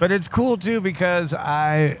 Yeah. But it's cool too because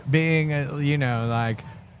I've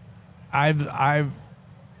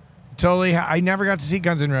totally. I never got to see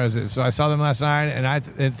Guns N' Roses, so I saw them last night, and I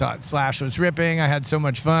thought Slash was ripping. I had so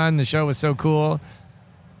much fun. The show was so cool.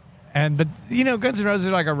 But Guns N' Roses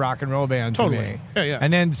are like a rock and roll band to me. Yeah.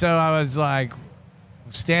 And then so I was like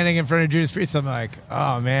standing in front of Judas Priest. I'm like,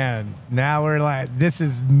 oh man, now we're like, this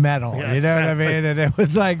is metal. Yeah, you know exactly. what I mean? And it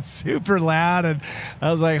was like super loud, and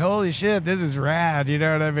I was like, holy shit, this is rad. You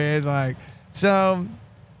know what I mean? Like, so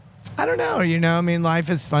I don't know. I mean, life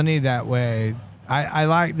is funny that way. I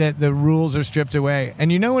like that the rules are stripped away.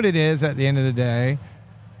 And you know what it is at the end of the day?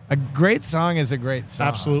 A great song is a great song.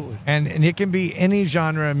 Absolutely. And it can be any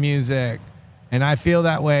genre of music. And I feel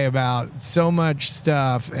that way about so much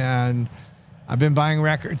stuff. And I've been buying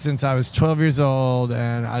records since I was 12 years old.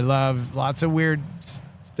 And I love lots of weird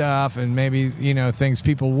stuff and maybe, things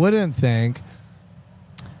people wouldn't think.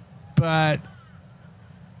 But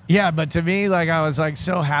to me, like, I was like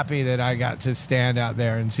so happy that I got to stand out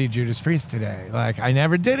there and see Judas Priest today. Like, I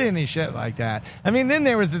never did any shit like that. I mean, then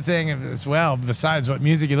there was the thing as well, besides what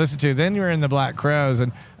music you listen to, then you were in the Black Crowes.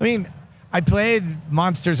 And I mean, I played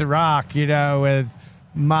Monsters of Rock, with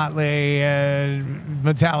Motley and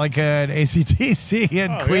Metallica and AC/DC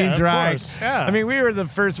and Queensryche. Yeah. I mean, we were the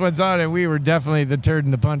first ones on, and we were definitely the turd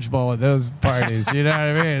in the punch bowl at those parties. You know what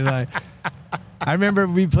I mean? Like, I remember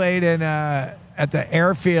we played in at the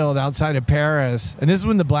airfield outside of Paris, and this is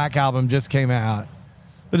when the Black Album just came out.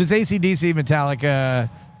 But it's AC/DC, Metallica,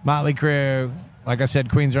 Motley Crue, like I said,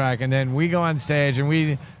 Queensryche, and then we go on stage, and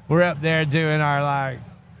we're up there doing our like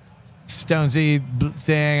Stonesy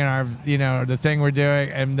thing and our the thing we're doing,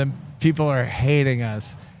 and the people are hating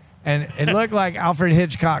us, and it looked like Alfred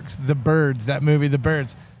Hitchcock's The Birds, that movie, The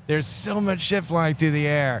Birds. There's so much shit flying through the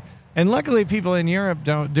air. And luckily, people in Europe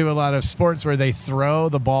don't do a lot of sports where they throw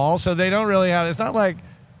the ball, so they don't really have. It's not like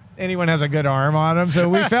anyone has a good arm on them, so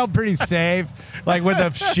we felt pretty safe, like with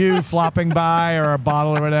a shoe flopping by or a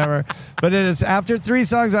bottle or whatever. But it is after 3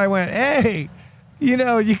 songs, I went, hey, you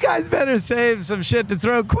know, you guys better save some shit to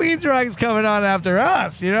throw. Queensryche's coming on after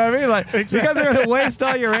us. You know what I mean? Like, you guys are going to waste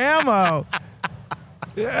all your ammo.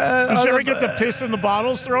 Did you ever get the piss in the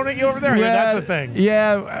bottles thrown at you over there? Yeah, that's a thing.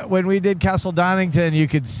 Yeah, when we did Castle Donington, you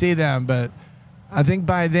could see them, but I think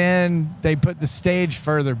by then they put the stage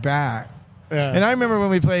further back. Yeah. And I remember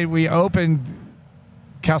when we opened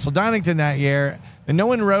Castle Donington that year, and no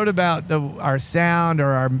one wrote about our sound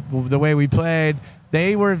or the way we played.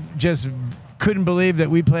 They were just couldn't believe that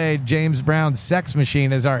we played James Brown's Sex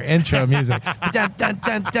Machine as our intro music.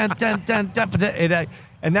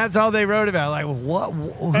 And that's all they wrote about. Like, what?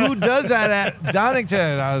 Who does that at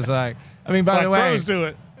Donington? I was like, I mean, by the way, pros do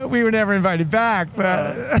it. We were never invited back.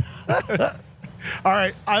 But all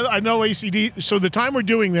right, I know ACD. So the time we're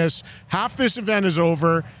doing this, half this event is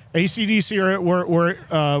over. ACDC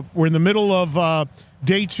we're in the middle of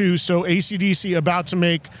day 2. So ACDC about to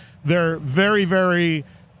make their very, very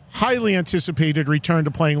highly anticipated return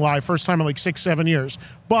to playing live. First time in like 6-7 years.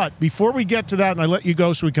 But before we get to that, and I let you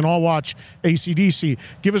go so we can all watch AC/DC,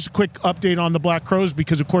 give us a quick update on the Black Crowes,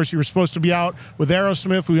 because, of course, you were supposed to be out with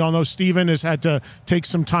Aerosmith. We all know Steven has had to take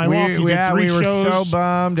some time off. He did 3 we were shows. So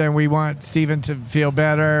bummed, and we want Steven to feel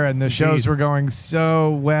better, and the shows were going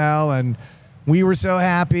so well, and we were so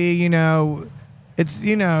happy. You know, it's,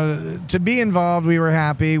 you know, to be involved, we were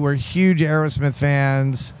happy. We're huge Aerosmith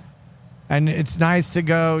fans. And it's nice to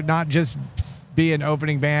go, not just be an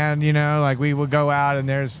opening band, you know, like we would go out and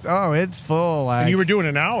it's full. Like, and you were doing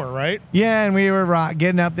an hour, right? Yeah, and we were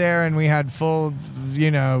getting up there and we had full,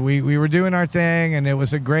 you know, we were doing our thing and it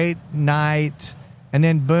was a great night. And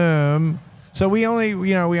then boom. So we only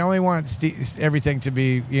want everything to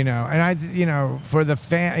be, you know, and for the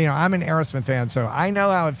fan, you know, I'm an Aerosmith fan, so I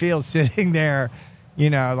know how it feels sitting there, you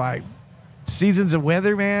know, like, Seasons of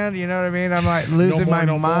Weather, man, you know what I mean? I'm like losing my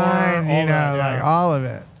mind, you know, like all of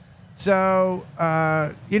it. So,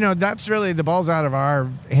 you know, that's really the ball's out of our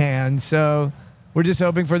hands. So we're just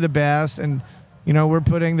hoping for the best. And, you know, we're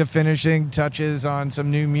putting the finishing touches on some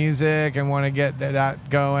new music and want to get that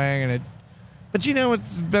going. But you know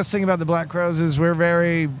what's the best thing about the Black Crowes is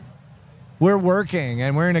we're working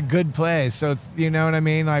and we're in a good place. So, it's, you know what I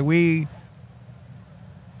mean? Like we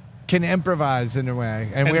can improvise in a way,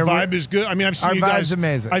 and the vibe is good. I mean, I've seen you guys.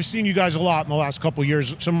 Amazing. I've seen you guys a lot in the last couple of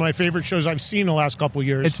years. Some of my favorite shows I've seen in the last couple of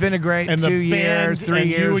years. It's been a great and 2 years, 3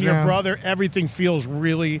 years. You and now. your brother, everything feels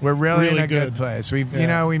really. We're really in a good place. We've, you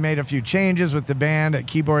know, we made a few changes with the band at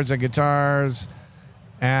keyboards and guitars,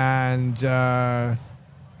 and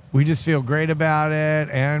we just feel great about it.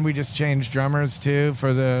 And we just changed drummers too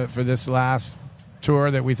for this last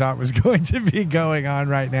tour that we thought was going to be going on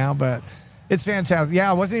right now, but. It's fantastic. Yeah,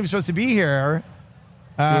 I wasn't even supposed to be here.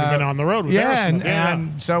 Would have been on the road with Aerosmith.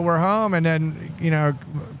 And so we're home, and then, you know,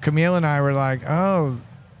 Camille and I were like, oh,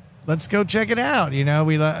 let's go check it out. You know,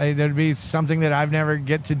 there'd be something that I've never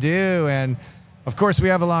get to do. And, of course, we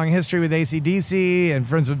have a long history with AC/DC and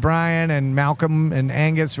friends with Brian and Malcolm and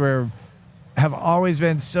Angus have always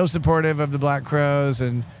been so supportive of the Black Crowes.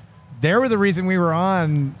 And they were the reason we were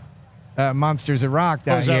on Monsters of Rock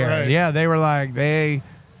that year. Right? Yeah, they were like,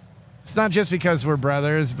 it's not just because we're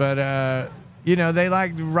brothers, but, you know, they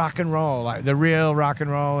like rock and roll, like the real rock and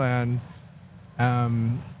roll. And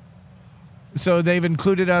so they've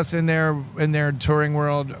included us in their touring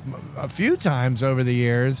world a few times over the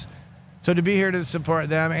years. So to be here to support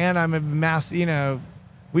them, and I'm a you know,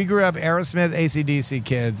 we grew up Aerosmith, AC/DC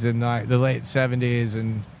kids in like the late 70s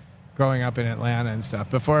and growing up in Atlanta and stuff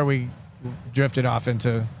before we drifted off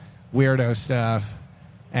into weirdo stuff.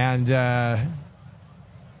 And,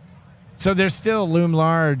 so they're still loom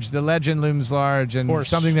large. The legend looms large, and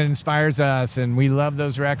something that inspires us. And we love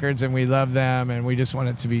those records, and we love them, and we just want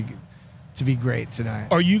it to be great tonight.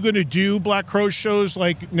 Are you going to do Black Crowes shows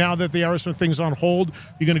like now that the Aerosmith thing's on hold?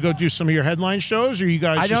 You're going to go do some of your headline shows, or are you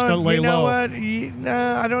guys just going to lay low? You know what?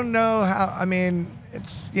 No, I don't know how. I mean,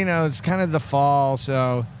 it's, you know, it's kind of the fall,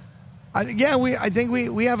 so. I think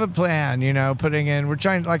we have a plan. You know, we're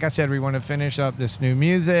trying. Like I said, we want to finish up this new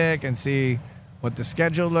music and see what the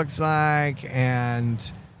schedule looks like,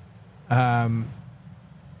 and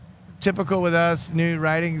typical with us, new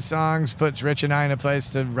writing songs puts Rich and I in a place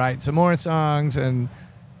to write some more songs, and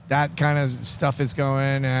that kind of stuff is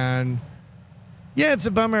going. And yeah, it's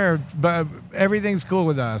a bummer, but everything's cool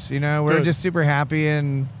with us. You know, we're just super happy,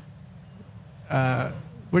 and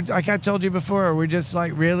we're like I told you before, we're just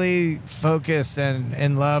like really focused and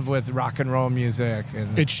in love with rock and roll music.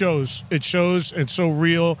 And it shows. It shows. It's so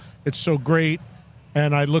real. It's so great.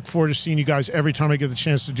 And I look forward to seeing you guys every time I get the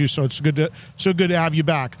chance to do so. It's good to have you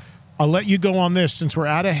back. I'll let you go on this since we're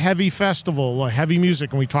at a heavy festival, heavy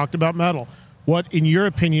music, and we talked about metal. What, in your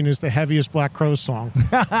opinion, is the heaviest Black Crowes song?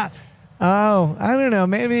 Oh, I don't know.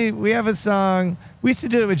 Maybe we have a song. We used to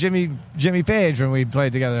do it with Jimmy Page when we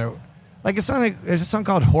played together. Like a song, there's a song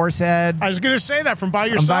called Horsehead. I was going to say that from By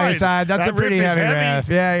Your From Side. By Your Side. That's a pretty heavy riff.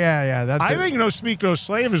 Yeah. I think No Speak No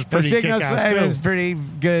Slave is pretty Speak No kick-ass, Slave too. is pretty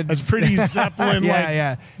good. It's pretty Zeppelin,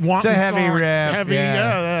 yeah. It's a heavy song. riff. Heavy,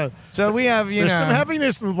 yeah. So we have, There's some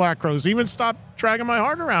heaviness in the Black Crowes. Even Stop Dragging My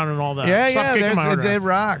Heart Around and all that. Stop Kicking My Heart it Around.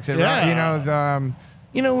 rocks. It rocks.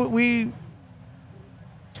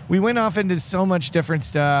 We went off into so much different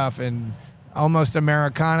stuff and almost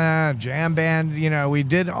Americana, jam band. We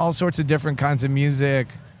did all sorts of different kinds of music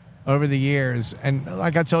over the years. And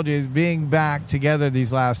like I told you, being back together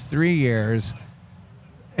these last 3 years,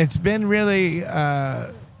 it's been really,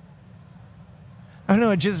 I don't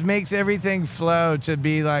know, it just makes everything flow to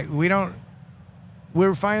be like,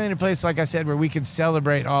 we're finally in a place, like I said, where we can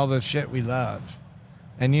celebrate all the shit we love.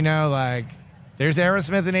 And, there's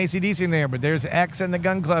Aerosmith and AC/DC in there, but there's X and the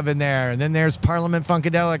Gun Club in there, and then there's Parliament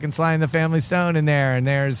Funkadelic and Sly and the Family Stone in there, and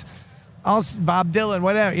there's Bob Dylan,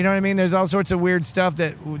 whatever. You know what I mean? There's all sorts of weird stuff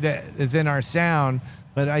that is in our sound.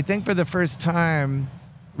 But I think for the first time,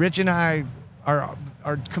 Rich and I are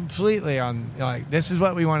completely on, this is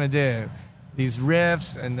what we want to do. These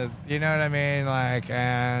riffs and you know what I mean?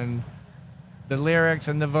 And the lyrics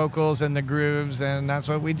and the vocals and the grooves, and that's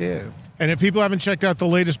what we do. And if people haven't checked out the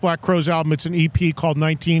latest Black Crowes album, it's an EP called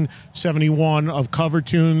 1971 of cover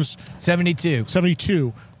tunes.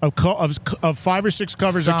 72 of 5 or 6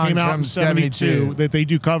 covers Songs that came out in 72 72 that they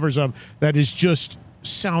do covers of. That is just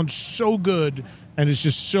sounds so good and is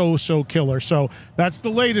just so killer. So that's the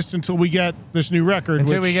latest until we get this new record.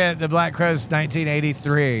 Until we get the Black Crowes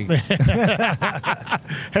 1983.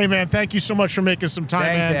 Hey, man, thank you so much for making some time,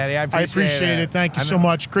 Thanks, man. Eddie. I appreciate it. Thank you so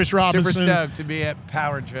much. Chris Robinson. Super stoked to be at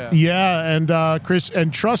Power Trip. Yeah, and Chris,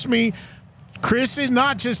 and trust me, Chris is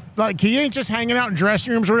not just he ain't just hanging out in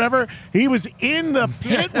dressing rooms or whatever. He was in the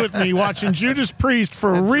pit with me watching Judas Priest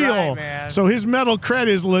for That's real. right, man. So his metal cred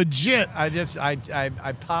is legit.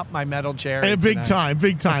 I popped my metal chair. Big time.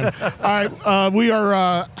 All right, we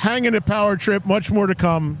are hanging at Power Trip. Much more to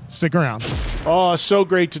come. Stick around. Oh, so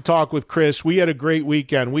great to talk with Chris. We had a great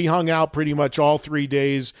weekend. We hung out pretty much all 3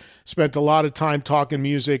 days. Spent a lot of time talking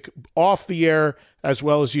music off the air, as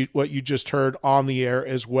well as what you just heard on the air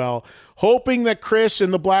as well. Hoping that Chris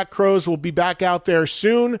and the Black Crowes will be back out there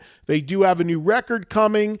soon. They do have a new record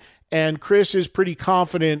coming, and Chris is pretty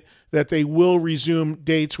confident that they will resume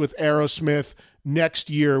dates with Aerosmith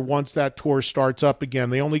next year once that tour starts up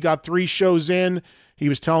again. They only got 3 shows in. He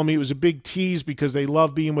was telling me it was a big tease because they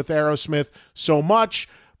love being with Aerosmith so much.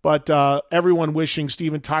 But everyone wishing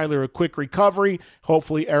Steven Tyler a quick recovery.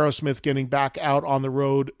 Hopefully Aerosmith getting back out on the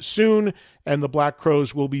road soon, and the Black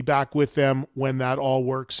Crowes will be back with them when that all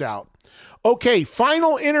works out. Okay,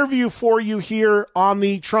 final interview for you here on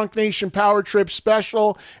the Trunk Nation Power Trip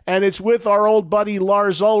special, and it's with our old buddy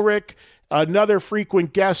Lars Ulrich, another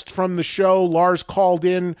frequent guest from the show. Lars called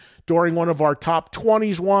in during one of our top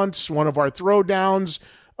 20s once, one of our throwdowns.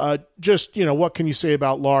 What can you say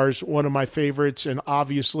about Lars? One of my favorites, and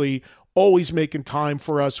obviously always making time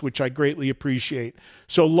for us, which I greatly appreciate.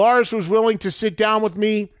 So Lars was willing to sit down with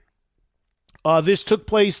me. This took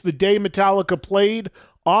place the day Metallica played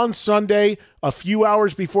on Sunday, a few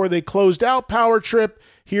hours before they closed out Power Trip.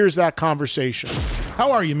 Here's that conversation.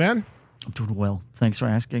 How are you, man? I'm doing well. Thanks for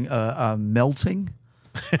asking. Melting.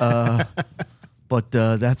 But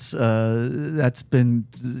that's been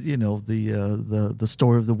the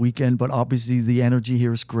story of the weekend. But obviously the energy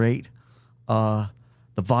here is great. The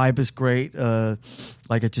vibe is great.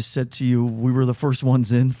 Like I just said to you, we were the first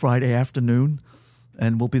ones in Friday afternoon,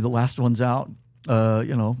 and we'll be the last ones out.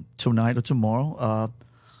 Tonight or tomorrow.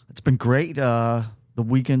 It's been great. The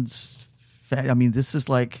weekend's. This is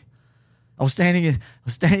like. I was standing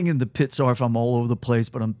in the pit. Sorry if I'm all over the place,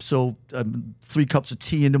 but I'm 3 cups of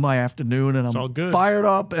tea into my afternoon, and I'm fired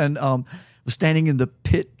up. And I was standing in the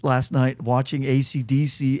pit last night watching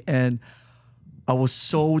AC/DC, and I was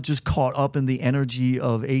so just caught up in the energy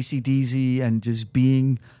of AC/DC and just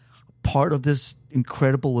being part of this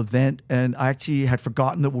incredible event. And I actually had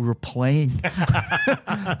forgotten that we were playing.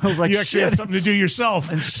 I was like, you actually had something to do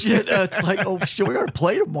yourself. And it's like, oh shit, we gotta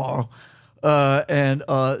play tomorrow.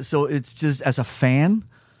 So it's just as a fan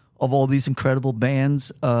of all these incredible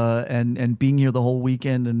bands, and being here the whole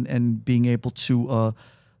weekend and being able to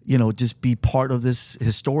just be part of this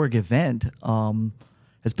historic event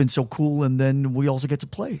has been so cool. And then we also get to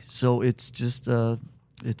play. So it's just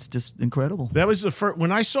incredible. That was the first,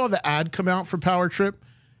 when I saw the ad come out for Power Trip,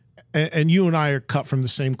 and you and I are cut from the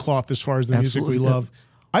same cloth as far as the Absolutely, music we love.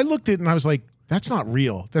 I looked at it and I was like, that's not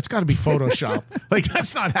real. That's got to be Photoshop. Like,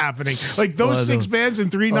 that's not happening. Like, those 6 bands in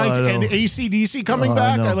 3 nights and AC/DC coming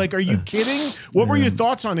back. Are you kidding? What were your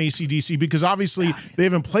thoughts on AC/DC? Because obviously they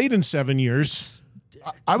haven't played in 7 years.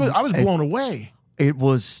 I was blown away. It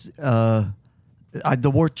was the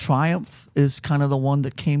word triumph is kind of the one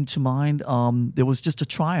that came to mind. It was just a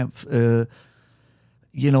triumph.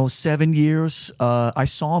 7 years. I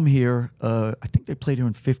saw them here. I think they played here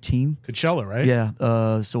in 15. Coachella, right? Yeah.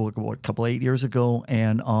 So a couple 8 years ago,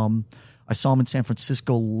 and I saw them in San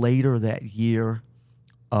Francisco later that year.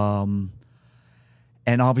 And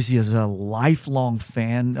obviously, as a lifelong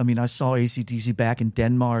fan, I mean, I saw AC/DC back in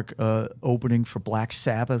Denmark, opening for Black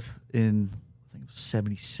Sabbath in I think it was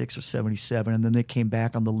 76 or 77, and then they came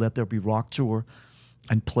back on the Let There Be Rock tour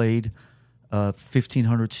and played a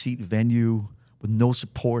 1,500 seat venue with no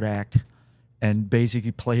support act, and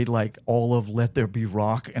basically played like all of Let There Be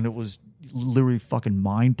Rock, and it was literally fucking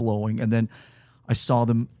mind-blowing. And then I saw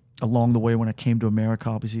them along the way when I came to America,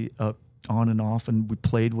 obviously on and off, and we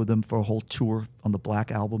played with them for a whole tour on the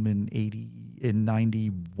Black Album in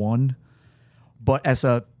 91. But as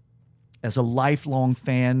a lifelong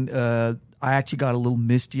fan, I actually got a little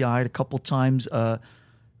misty-eyed a couple times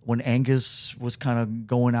when Angus was kind of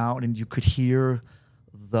going out, and you could hear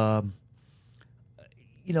the...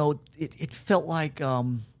 it felt like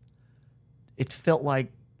when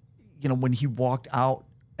he walked out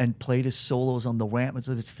and played his solos on the ramp,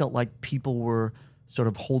 it felt like people were sort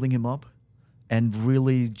of holding him up and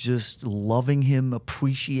really just loving him,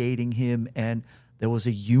 appreciating him, and there was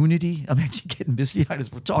a unity. I'm actually getting misty-eyed as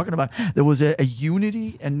we're talking about. There was a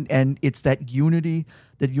unity, and it's that unity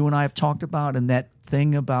that you and I have talked about, and that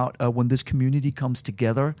thing about when this community comes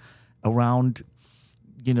together around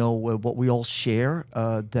what we all share,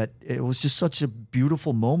 that it was just such a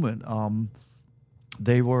beautiful moment.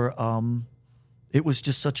 It was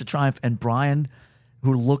just such a triumph. And Brian,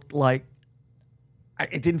 who looked like,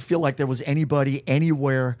 it didn't feel like there was anybody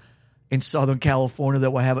anywhere in Southern California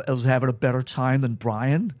that was having a better time than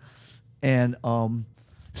Brian. And,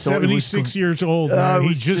 76 years old, man.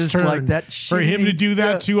 He just turned. Like that for him to do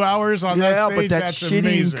that 2 hours on that stage, but that that's shitty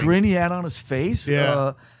amazing. grin he had on his face.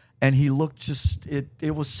 Yeah. And he looked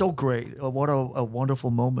it was so great. What a wonderful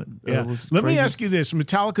moment. Yeah. Let me ask you this.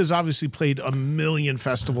 Metallica's obviously played a million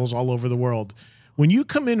festivals all over the world. When you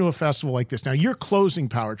come into a festival like this, now you're closing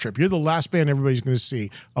Power Trip. You're the last band everybody's going to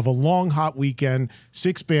see of a long, hot weekend,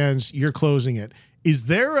 6 bands, you're closing it. Is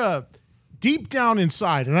there a, deep down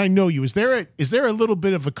inside, and I know you, is there a little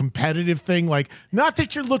bit of a competitive thing? Like, not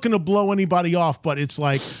that you're looking to blow anybody off, but it's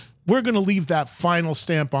like, we're going to leave that final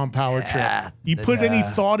stamp on Power Trip. You put any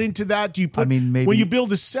thought into that? Do you put? I mean, maybe when you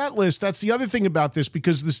build a set list, that's the other thing about this,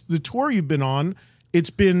 because the tour you've been on, it's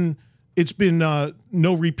been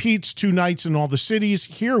no repeats, 2 nights in all the cities.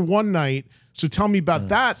 Here, 1 night. So tell me about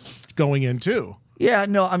that going in too. Yeah,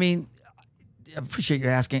 no, I mean, I appreciate you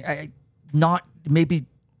asking. Not maybe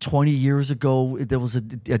 20 years ago there was a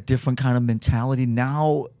different kind of mentality.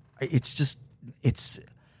 Now it's just it's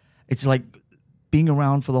like being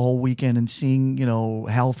around for the whole weekend and seeing,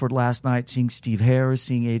 Halford last night, seeing Steve Harris,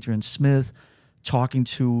 seeing Adrian Smith, talking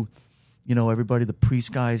to, everybody, the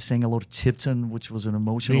Priest guys, saying hello to Tipton, which was an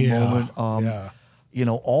emotional moment.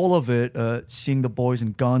 All of it, seeing the boys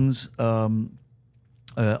in Guns on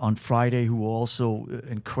Friday, who were also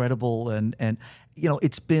incredible. And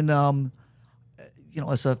it's been,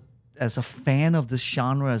 as a fan of this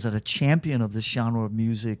genre, as a champion of this genre of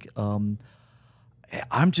music, I'm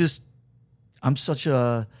so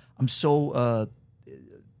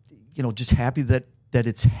just happy that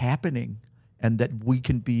it's happening and that we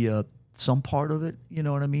can be some part of it. You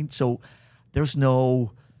know what I mean? So there's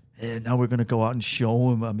no, now we're going to go out and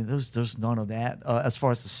show them. I mean, there's none of that. As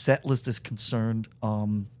far as the set list is concerned,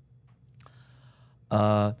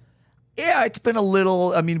 it's been a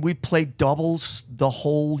little, I mean, we played doubles the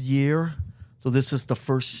whole year. So this is the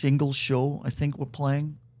first single show I think we're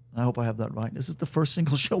playing. I hope I have that right. This is the first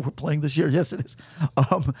single show we're playing this year. Yes, it is.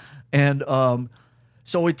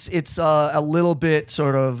 So it's a little bit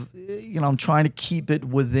sort of, I'm trying to keep it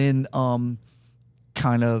within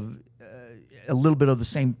kind of a little bit of the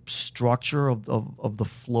same structure of the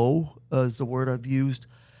flow is the word I've used.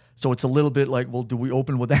 So it's a little bit like, well, do we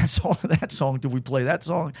open with that song or that song? Do we play that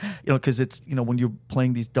song? Because it's, when you're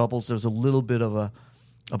playing these doubles, there's a little bit of a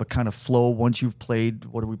kind of flow once you've played,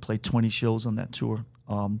 20 shows on that tour.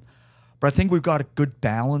 But I think we've got a good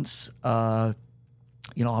balance.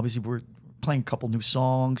 Obviously we're playing a couple new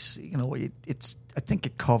songs. I think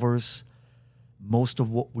it covers most of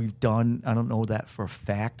what we've done. I don't know that for a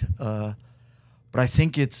fact, but I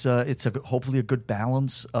think it's hopefully a good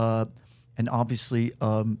balance. And obviously,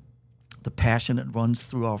 the passion that runs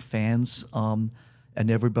through our fans, and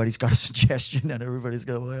everybody's got a suggestion, and everybody's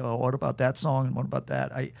going, well, what about that song, and what about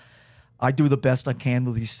that? I do the best I can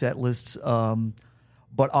with these set lists,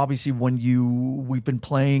 but obviously we've been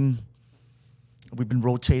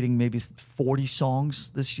rotating maybe 40 songs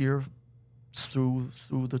this year through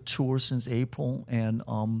the tour since April, and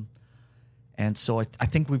so I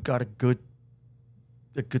think we've got a good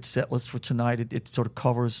set list for tonight. It sort of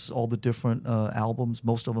covers all the different albums,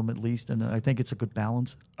 most of them at least, and I think it's a good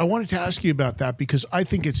balance. I wanted to ask you about that because I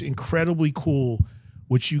think it's incredibly cool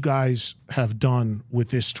what you guys have done with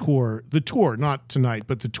this tour. The tour, not tonight,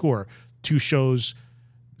 but the tour. 2 shows,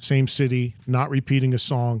 same city, not repeating a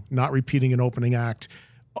song, not repeating an opening act.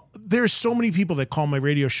 There's so many people that call my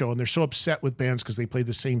radio show and they're so upset with bands because they play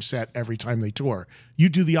the same set every time they tour. You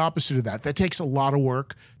do the opposite of that. That takes a lot of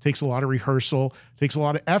work, takes a lot of rehearsal, takes a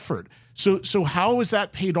lot of effort. So how has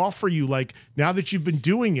that paid off for you? Like, now that you've been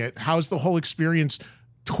doing it, how's the whole experience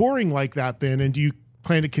touring like that been? And do you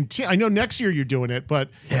plan to continue? I know next year you're doing it, but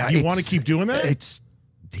do you want to keep doing that?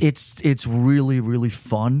 It's really, really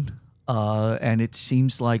fun. And it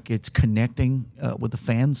seems like it's connecting with the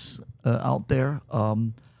fans out there.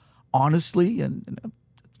 Honestly, and I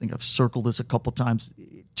think I've circled this a couple times,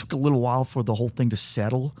 it took a little while for the whole thing to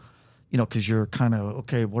settle, because you're kind of,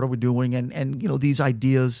 okay, what are we doing? And these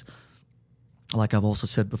ideas, like I've also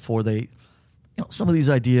said before, some of these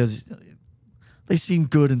ideas, they seem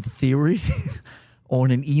good in theory or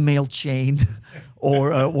in an email chain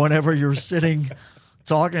or whenever you're sitting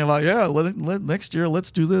talking about, next year, let's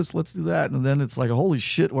do this, let's do that. And then it's like, holy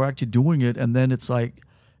shit, we're actually doing it. And then it's like,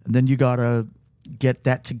 and then you got to get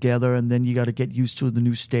that together, and then you got to get used to the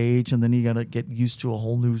new stage, and then you got to get used to a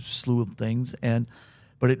whole new slew of things.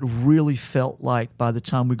 But it really felt like by the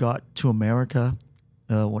time we got to America,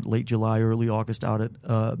 late July, early August out at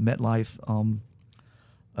MetLife,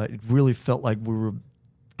 it really felt like we were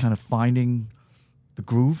kind of finding the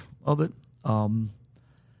groove of it.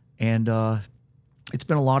 It's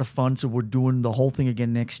been a lot of fun. So we're doing the whole thing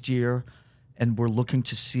again next year, and we're looking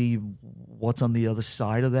to see what's on the other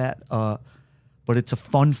side of that. But it's a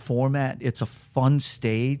fun format. It's a fun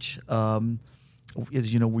stage.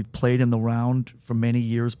 As you know, we've played in the round for many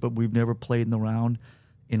years, but we've never played in the round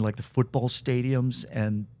in like the football stadiums,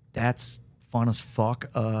 and that's fun as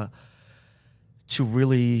fuck. To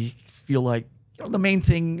really feel like, the main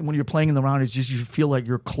thing when you're playing in the round is just you feel like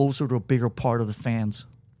you're closer to a bigger part of the fans.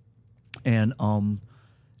 And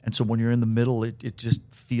so when you're in the middle, it just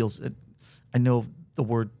feels. I know the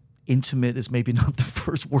word intimate is maybe not the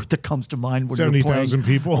first word that comes to mind when 70,000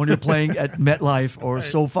 people when you're playing at MetLife or right.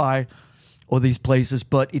 SoFi or these places,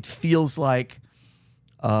 but it feels like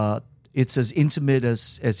it's as intimate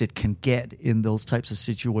as it can get in those types of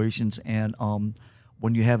situations. And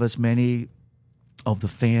when you have as many of the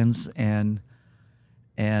fans and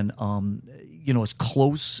as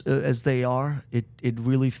close as they are, it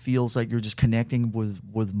really feels like you're just connecting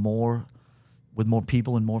with more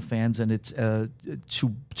people and more fans, and it's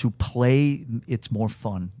to play. It's more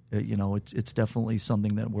fun. It's definitely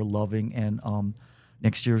something that we're loving, and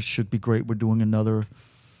next year should be great. We're doing another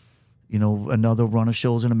run of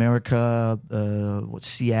shows in America.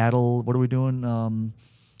 Seattle? What are we doing?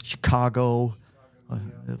 Chicago.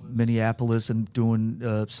 Minneapolis, and doing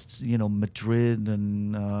Madrid,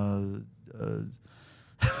 and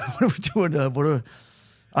what are we doing?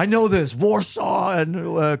 I know this, Warsaw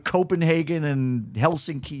and Copenhagen and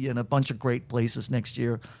Helsinki and a bunch of great places next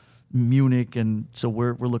year, Munich, and so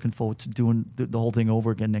we're looking forward to doing the whole thing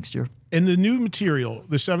over again next year. And the new material,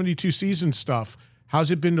 the 72 season stuff,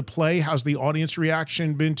 how's it been to play? How's the audience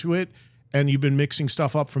reaction been to it? And you've been mixing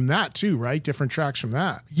stuff up from that too, right? Different tracks from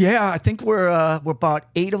that. Yeah, I think we're about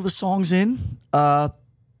 8 of the songs in.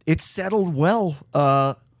 It's settled well.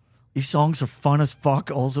 These songs are fun as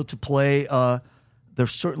fuck also to play. They're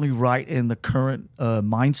certainly right in the current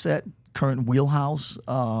mindset, current wheelhouse,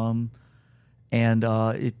 and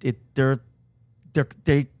they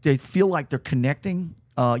feel like they're connecting.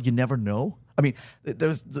 You never know. I mean,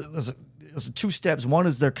 there's 2 steps. One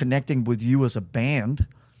is they're connecting with you as a band.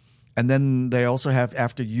 And then they also have,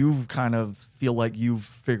 after you kind of feel like you've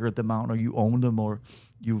figured them out or you own them or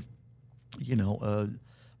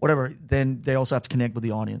whatever, then they also have to connect with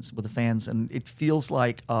the audience, with the fans. And it feels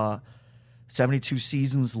like 72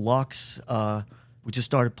 Seasons, Lux. We just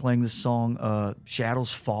started playing this song,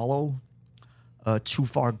 Shadows Follow. Too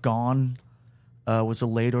Far Gone was a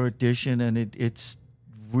later addition, and it's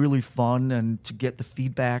really fun. And to get the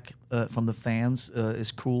feedback from the fans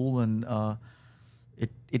is cool, and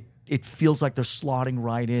it feels like they're slotting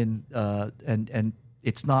right in, and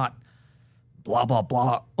it's not blah blah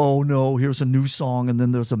blah. Oh no, here's a new song, and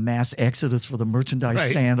then there's a mass exodus for the merchandise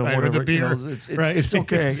stand or whatever. The beer. It's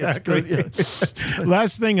okay. Exactly. It's good. Yeah.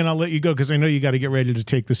 Last thing, and I'll let you go because I know you got to get ready to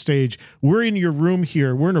take the stage. We're in your room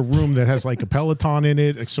here. We're in a room that has like a Peloton in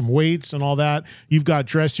it, like some weights and all that. You've got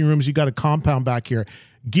dressing rooms. You got a compound back here.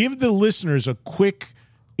 Give the listeners a quick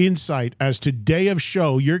insight as to day of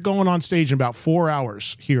show. You're going on stage in about 4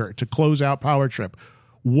 hours here to close out Power Trip.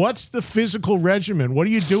 What's the physical regimen? What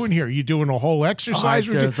are you doing here? Are you doing a whole exercise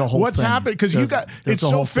routine? What's happening? Because it's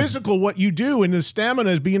so physical what you do, and the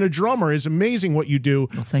stamina as being a drummer is amazing what you do.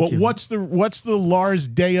 But what's the Lars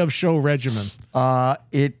day of show regimen?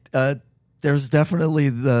 There's definitely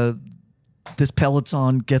this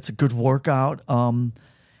Peloton gets a good workout.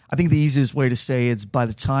 I think the easiest way to say is by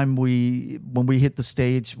the time when we hit the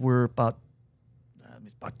stage, we're about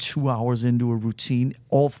 2 hours into a routine.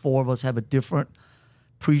 All four of us have a different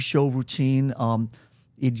pre-show routine.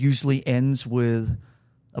 It usually ends with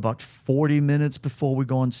about 40 minutes before we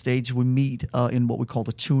go on stage. We meet in what we call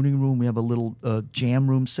the tuning room. We have a little jam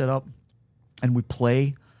room set up, and we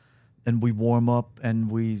play, and we warm up,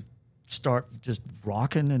 and we start just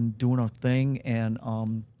rocking and doing our thing. And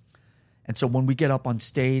so when we get up on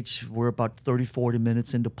stage, we're about 30, 40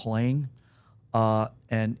 minutes into playing.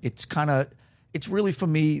 And it's really for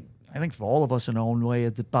me, I think for all of us in our own way,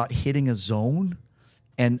 it's about hitting a zone.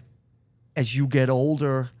 And as you get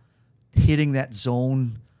older, hitting that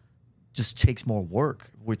zone just takes more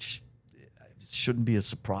work, which shouldn't be a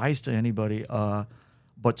surprise to anybody.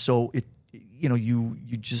 But so you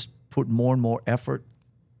just put more and more effort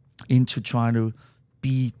into trying to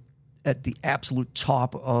be at the absolute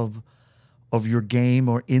top of your game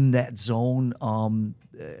or in that zone.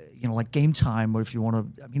 Like Game Time, or if you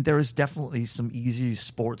want to. I mean, there is definitely some easy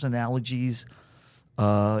sports analogies.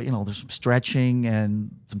 There's some stretching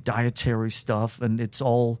and some dietary stuff, and it's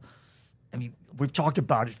all. I mean, we've talked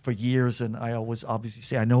about it for years, and I always obviously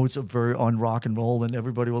say I know it's a very on rock and roll, and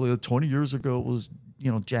everybody. Well, 20 years ago it was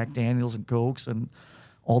Jack Daniels and Cokes and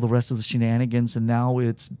all the rest of the shenanigans, and now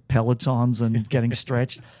it's Pelotons and getting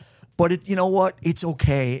stretched. But you know what? It's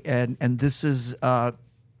okay, and this is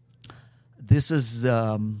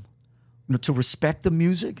to respect the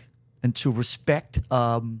music and to respect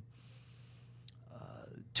the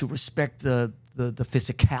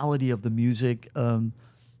physicality of the music.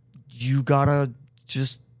 You gotta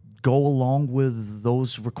just go along with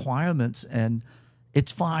those requirements, and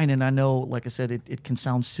it's fine. And I know, like I said, it can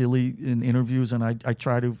sound silly in interviews, and I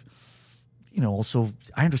try to, also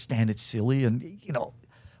I understand it's silly, and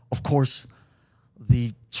of course,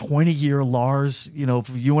 the 20-year Lars,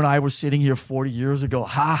 if you and I were sitting here 40 years ago,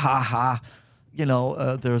 ha ha ha,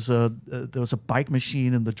 there was a bike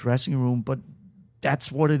machine in the dressing room, but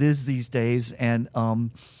that's what it is these days. And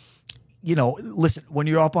listen, when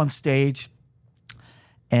you're up on stage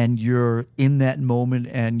and you're in that moment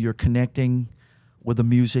and you're connecting with the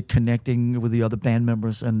music, connecting with the other band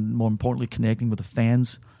members, and more importantly, connecting with the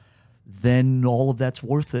fans, then all of that's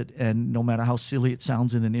worth it. And no matter how silly it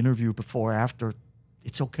sounds in an interview before or after,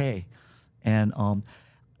 it's okay. And,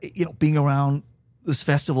 being around this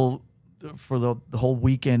festival for the whole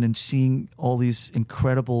weekend and seeing all these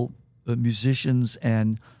incredible musicians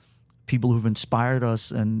and people who've inspired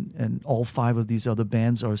us, and all five of these other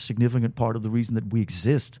bands are a significant part of the reason that we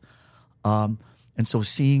exist. And so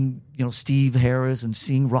seeing, Steve Harris and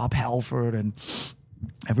seeing Rob Halford and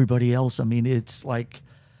everybody else, I mean, it's like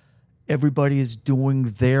everybody is doing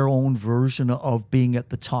their own version of being at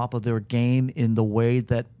the top of their game in the way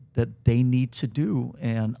that they need to do.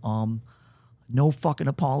 And no fucking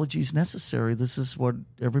apologies necessary. This is what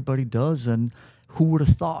everybody does. And who would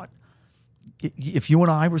have thought? If you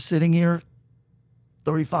and I were sitting here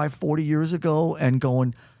 35, 40 years ago and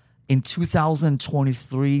going, in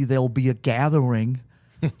 2023, there'll be a gathering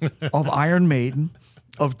of Iron Maiden,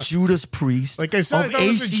 of Judas Priest, like I said, of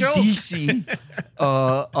AC/DC,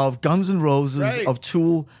 of Guns N' Roses, right, of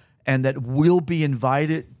Tool, and that we'll be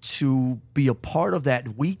invited to be a part of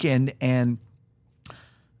that weekend, and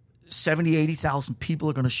 70, 80,000 people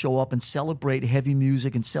are going to show up and celebrate heavy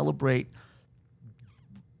music and celebrate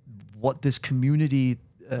what this community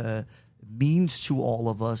means to all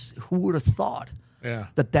of us. Who would have thought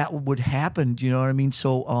that would happen? Do you know what I mean?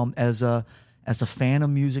 So as a fan of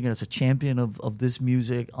music and as a champion of this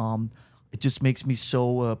music, it just makes me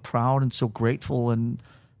so proud and so grateful, and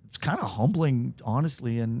it's kind of humbling,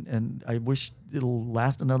 honestly, and I wish it'll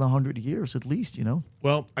last another 100 years at least, you know?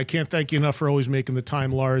 Well, I can't thank you enough for always making the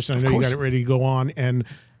time, Lars. I know course. you got it ready to go on, and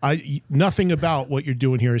nothing about what you're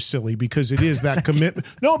doing here is silly because it is that commitment.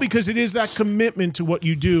 No, because it is that commitment to what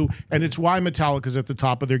you do, and it's why Metallica's at the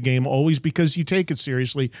top of their game always, because you take it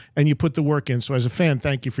seriously and you put the work in. So as a fan,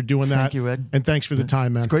 thank you for doing that. Thank you, Ed. And thanks for the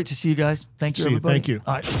time, man. It's great to see you guys. Thank you, everybody. Thank you.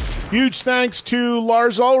 All right. Huge thanks to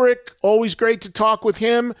Lars Ulrich. Always great to talk with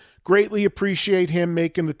him. Greatly appreciate him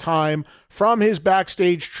making the time from his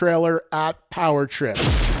backstage trailer at Power Trip.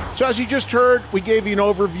 So as you just heard, we gave you an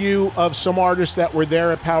overview of some artists that were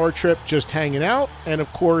there at Power Trip just hanging out. And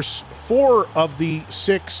of course, 4 of the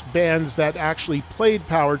 6 bands that actually played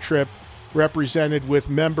Power Trip represented with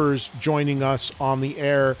members joining us on the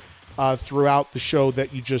air throughout the show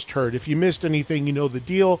that you just heard. If you missed anything, you know the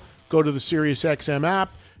deal. Go to the SiriusXM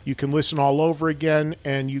app. You can listen all over again,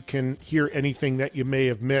 and you can hear anything that you may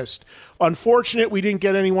have missed. Unfortunate, we didn't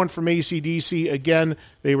get anyone from AC/DC. Again,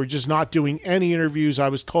 they were just not doing any interviews. I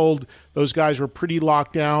was told those guys were pretty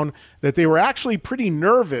locked down, that they were actually pretty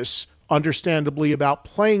nervous, understandably, about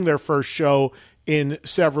playing their first show in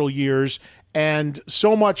several years, and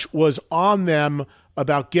so much was on them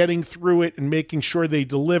about getting through it and making sure they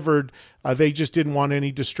delivered. They just didn't want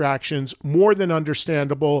any distractions. More than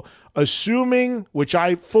understandable. Assuming, which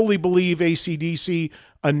I fully believe, AC/DC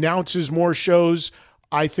announces more shows,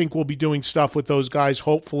 I think we'll be doing stuff with those guys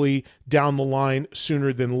hopefully down the line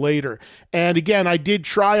sooner than later. And again, I did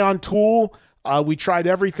try on Tool. We tried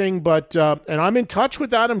everything, but and I'm in touch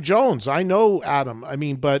with Adam Jones. I know Adam.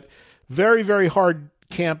 But very, very hard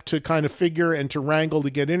camp to kind of figure and to wrangle to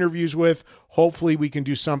get interviews with. Hopefully we can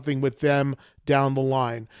do something with them down the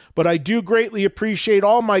line. But I do greatly appreciate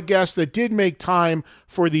all my guests that did make time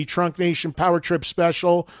for the Trunk Nation Power Trip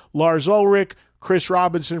special. Lars Ulrich, Chris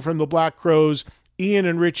Robinson from the Black Crowes, Ian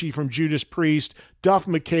and Richie from Judas Priest, Duff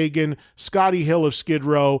McKagan, Scotty Hill of Skid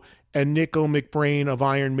Row, and Nico McBrain of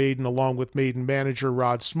Iron Maiden, along with Maiden manager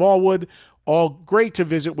Rod Smallwood. All great to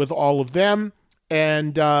visit with all of them.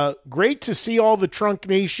 And great to see all the Trunk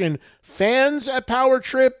Nation fans at Power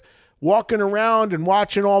Trip walking around and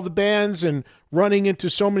watching all the bands and running into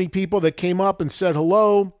so many people that came up and said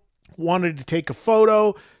hello, wanted to take a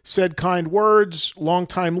photo, said kind words,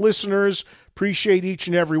 longtime listeners. Appreciate each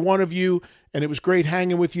and every one of you. And it was great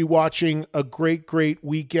hanging with you, watching a great, great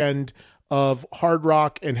weekend of hard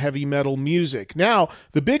rock and heavy metal music. Now,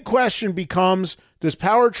 the big question becomes, does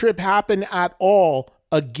Power Trip happen at all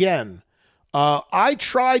again? I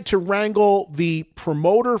tried to wrangle the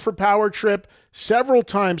promoter for Power Trip several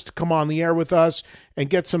times to come on the air with us and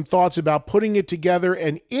get some thoughts about putting it together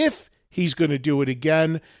and if he's going to do it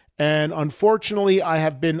again. And unfortunately, I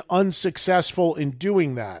have been unsuccessful in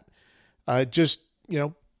doing that.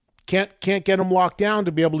 Can't get him locked down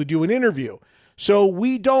to be able to do an interview. So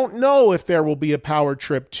we don't know if there will be a Power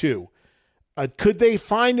Trip 2. Could they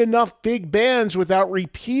find enough big bands without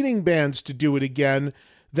repeating bands to do it again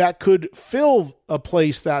that could fill a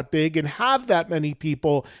place that big and have that many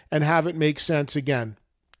people and have it make sense again?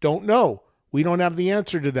 Don't know. We don't have the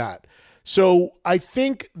answer to that. So I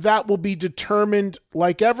think that will be determined,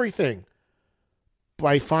 like everything,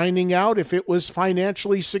 by finding out if it was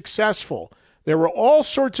financially successful. There were all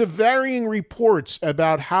sorts of varying reports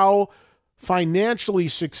about how financially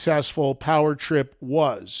successful Power Trip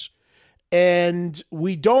was. And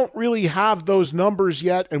we don't really have those numbers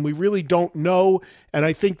yet, and we really don't know. And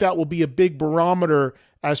I think that will be a big barometer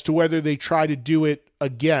as to whether they try to do it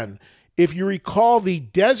again. If you recall, the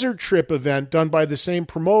Desert Trip event done by the same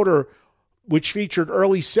promoter, which featured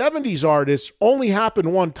early 70s artists, only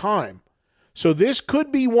happened one time. So this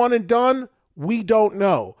could be one and done. We don't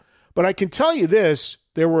know. But I can tell you this,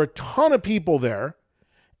 there were a ton of people there,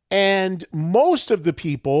 and most of the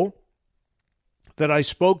people that I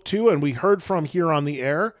spoke to and we heard from here on the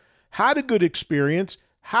air had a good experience,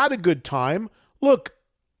 had a good time. Look,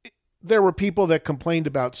 there were people that complained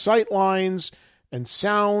about sight lines and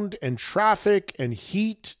sound and traffic and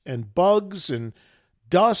heat and bugs and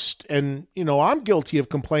dust. And, I'm guilty of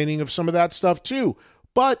complaining of some of that stuff too.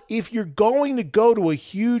 But if you're going to go to a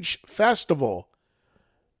huge festival,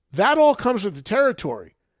 that all comes with the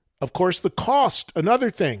territory. Of course, the cost,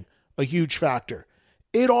 another thing, a huge factor.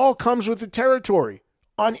 It all comes with the territory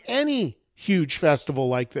on any huge festival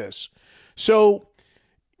like this. So,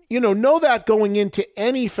 know that going into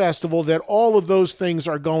any festival, that all of those things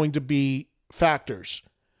are going to be factors.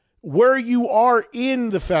 Where you are in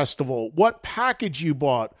the festival, what package you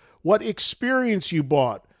bought, what experience you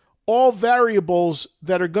bought, all variables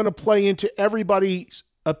that are going to play into everybody's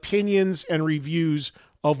opinions and reviews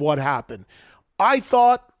of what happened. I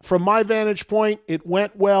thought, from my vantage point, it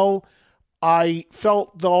went well. I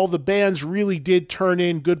felt all the bands really did turn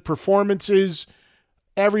in good performances.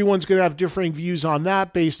 Everyone's going to have differing views on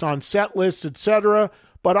that based on set lists, etc.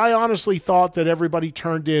 But I honestly thought that everybody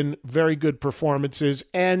turned in very good performances.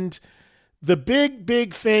 And the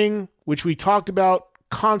big thing, which we talked about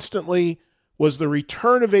constantly, was the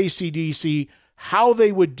return of AC/DC, how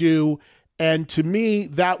they would do. And to me,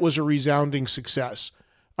 that was a resounding success.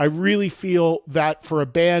 I really feel that for a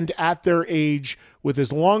band at their age, with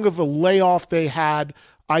as long of a layoff they had,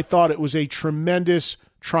 I thought it was a tremendous,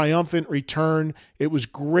 triumphant return. It was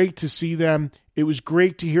great to see them. It was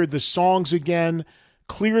great to hear the songs again.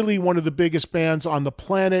 Clearly one of the biggest bands on the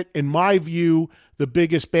planet. In my view, the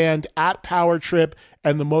biggest band at Power Trip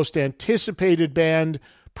and the most anticipated band,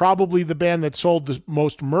 probably the band that sold the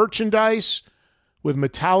most merchandise, with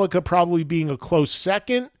Metallica probably being a close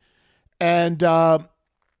second. And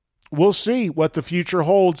we'll see what the future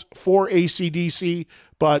holds for AC/DC.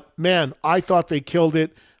 But, man, I thought they killed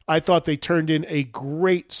it. I thought they turned in a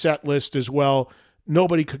great set list as well.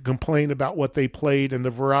 Nobody could complain about what they played and the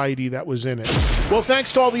variety that was in it. Well,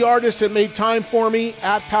 thanks to all the artists that made time for me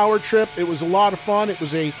at Power Trip. It was a lot of fun. It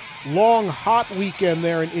was a long, hot weekend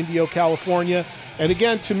there in Indio, California. And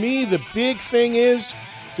again, to me, the big thing is,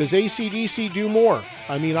 does AC/DC do more?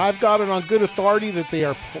 I mean, I've got it on good authority that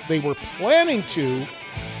they were planning to.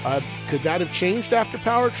 Could that have changed after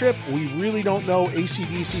Power Trip? We really don't know.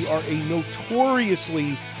 AC/DC are a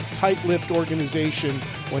notoriously tight-lipped organization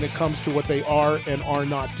when it comes to what they are and are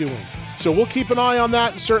not doing. So we'll keep an eye on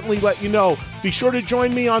that and certainly let you know. Be sure to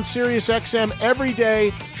join me on SiriusXM every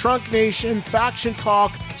day. Trunk Nation, Faction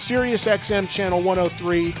Talk, SiriusXM Channel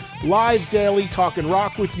 103, live daily, talking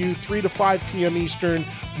rock with you, 3 to 5 p.m. Eastern,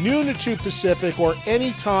 noon to 2 Pacific, or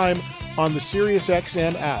anytime on the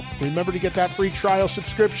SiriusXM app. Remember to get that free trial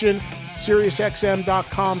subscription,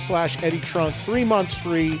 SiriusXM.com/Eddie Trunk, 3 months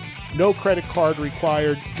free, no credit card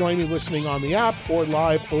required. Join me listening on the app or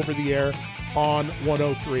live over the air on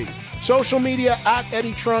 103. Social media at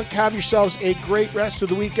Eddie Trunk. Have yourselves a great rest of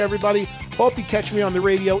the week, everybody. Hope you catch me on the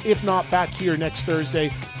radio, if not back here next Thursday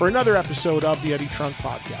for another episode of the Eddie Trunk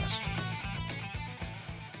Podcast.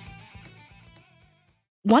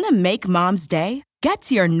 Want to make Mom's Day? Get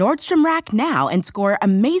to your Nordstrom Rack now and score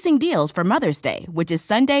amazing deals for Mother's Day, which is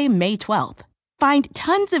Sunday, May 12th. Find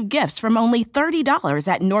tons of gifts from only $30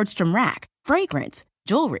 at Nordstrom Rack. Fragrance,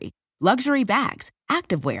 jewelry, luxury bags,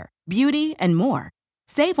 activewear, beauty, and more.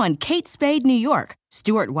 Save on Kate Spade New York,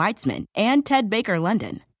 Stuart Weitzman, and Ted Baker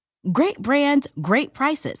London. Great brands, great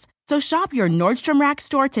prices. So shop your Nordstrom Rack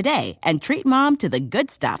store today and treat Mom to the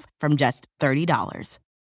good stuff from just $30.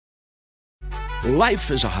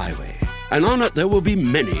 Life is a highway, and on it there will be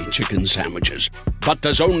many chicken sandwiches. But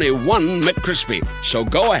there's only one McCrispy. So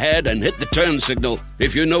go ahead and hit the turn signal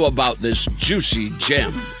if you know about this juicy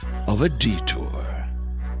gem of a detour.